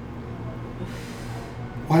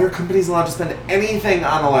 Why are companies allowed to spend anything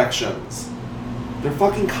on elections? They're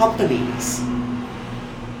fucking companies.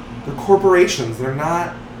 They're corporations. They're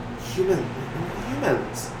not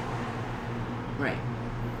humans. Right.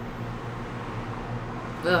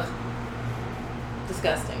 Ugh.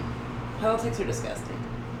 Disgusting. Politics are disgusting.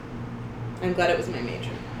 I'm glad it was my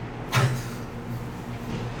major.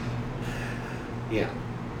 Yeah.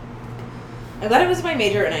 I'm glad it was my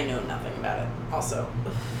major and I know nothing about it. Also,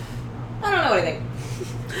 I don't know anything.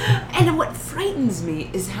 And what frightens me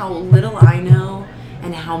is how little I know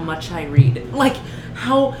and how much I read.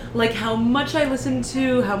 How much I listen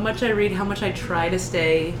to, how much I read, how much I try to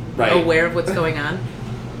stay aware of what's going on.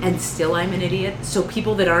 And still I'm an idiot. So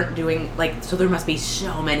people that aren't doing, so there must be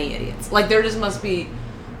so many idiots. Like, there just must be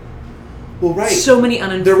so many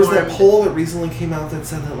uninformed... There was that poll that recently came out that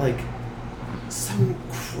said that, like, some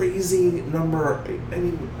crazy number... I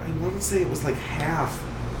mean, I want to say it was, like, half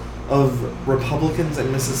of Republicans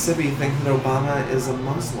in Mississippi think that Obama is a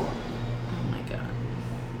Muslim. Oh, my God.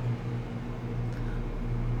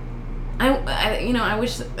 I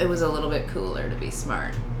wish it was a little bit cooler to be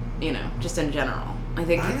smart, just in general. I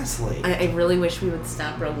think, honestly, I really wish we would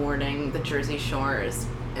stop rewarding the Jersey Shores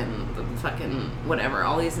and the fucking whatever,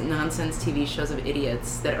 all these nonsense TV shows of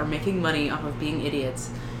idiots that are making money off of being idiots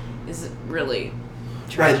is really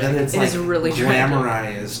tragic. Right, then it's is really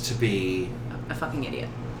glamorized to be a fucking idiot.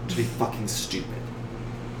 To be fucking stupid.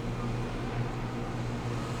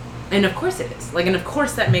 And of course it is. And of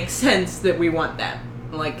course that makes sense that we want that.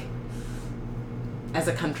 As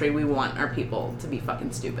a country, we want our people to be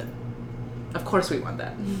fucking stupid. Of course we want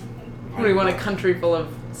that. We want a country full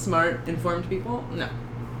of smart, informed people? No.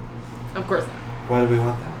 Of course not. Why do we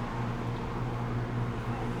want that?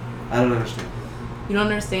 I don't understand. You don't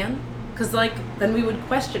understand? Because, then we would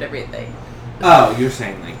question everything. Oh, you're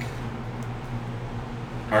saying,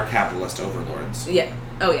 our capitalist overlords. Yeah.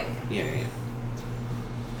 Oh, yeah. Yeah.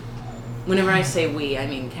 Whenever I say we, I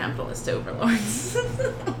mean capitalist overlords.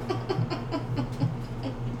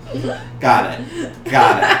 Got it.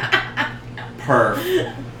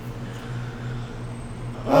 Perf.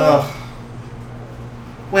 Ugh.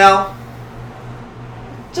 Well.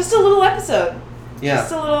 Just a little episode. Yeah.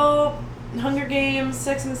 Just a little Hunger Games,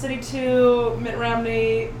 Sex and the City 2, Mitt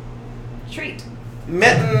Romney treat.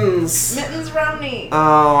 Mittens! Mittens Romney.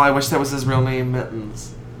 Oh, I wish that was his real name,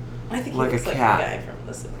 Mittens. I think he like looks a like cat. the guy from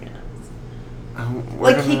The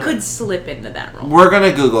Sopranos. He could slip into that role. We're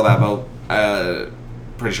gonna Google that, but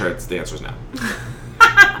pretty sure the answer is no.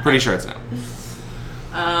 Pretty sure it's no.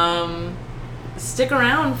 Stick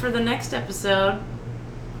around for the next episode.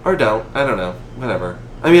 Or don't. I don't know. Whatever.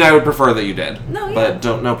 I mean, I would prefer that you did. No, yeah.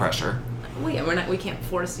 But no pressure. Well, yeah, we can't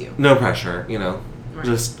force you. No pressure, Right.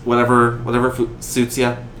 Just whatever suits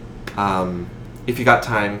you. If you got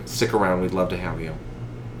time, stick around. We'd love to have you.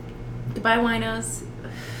 Goodbye, winos.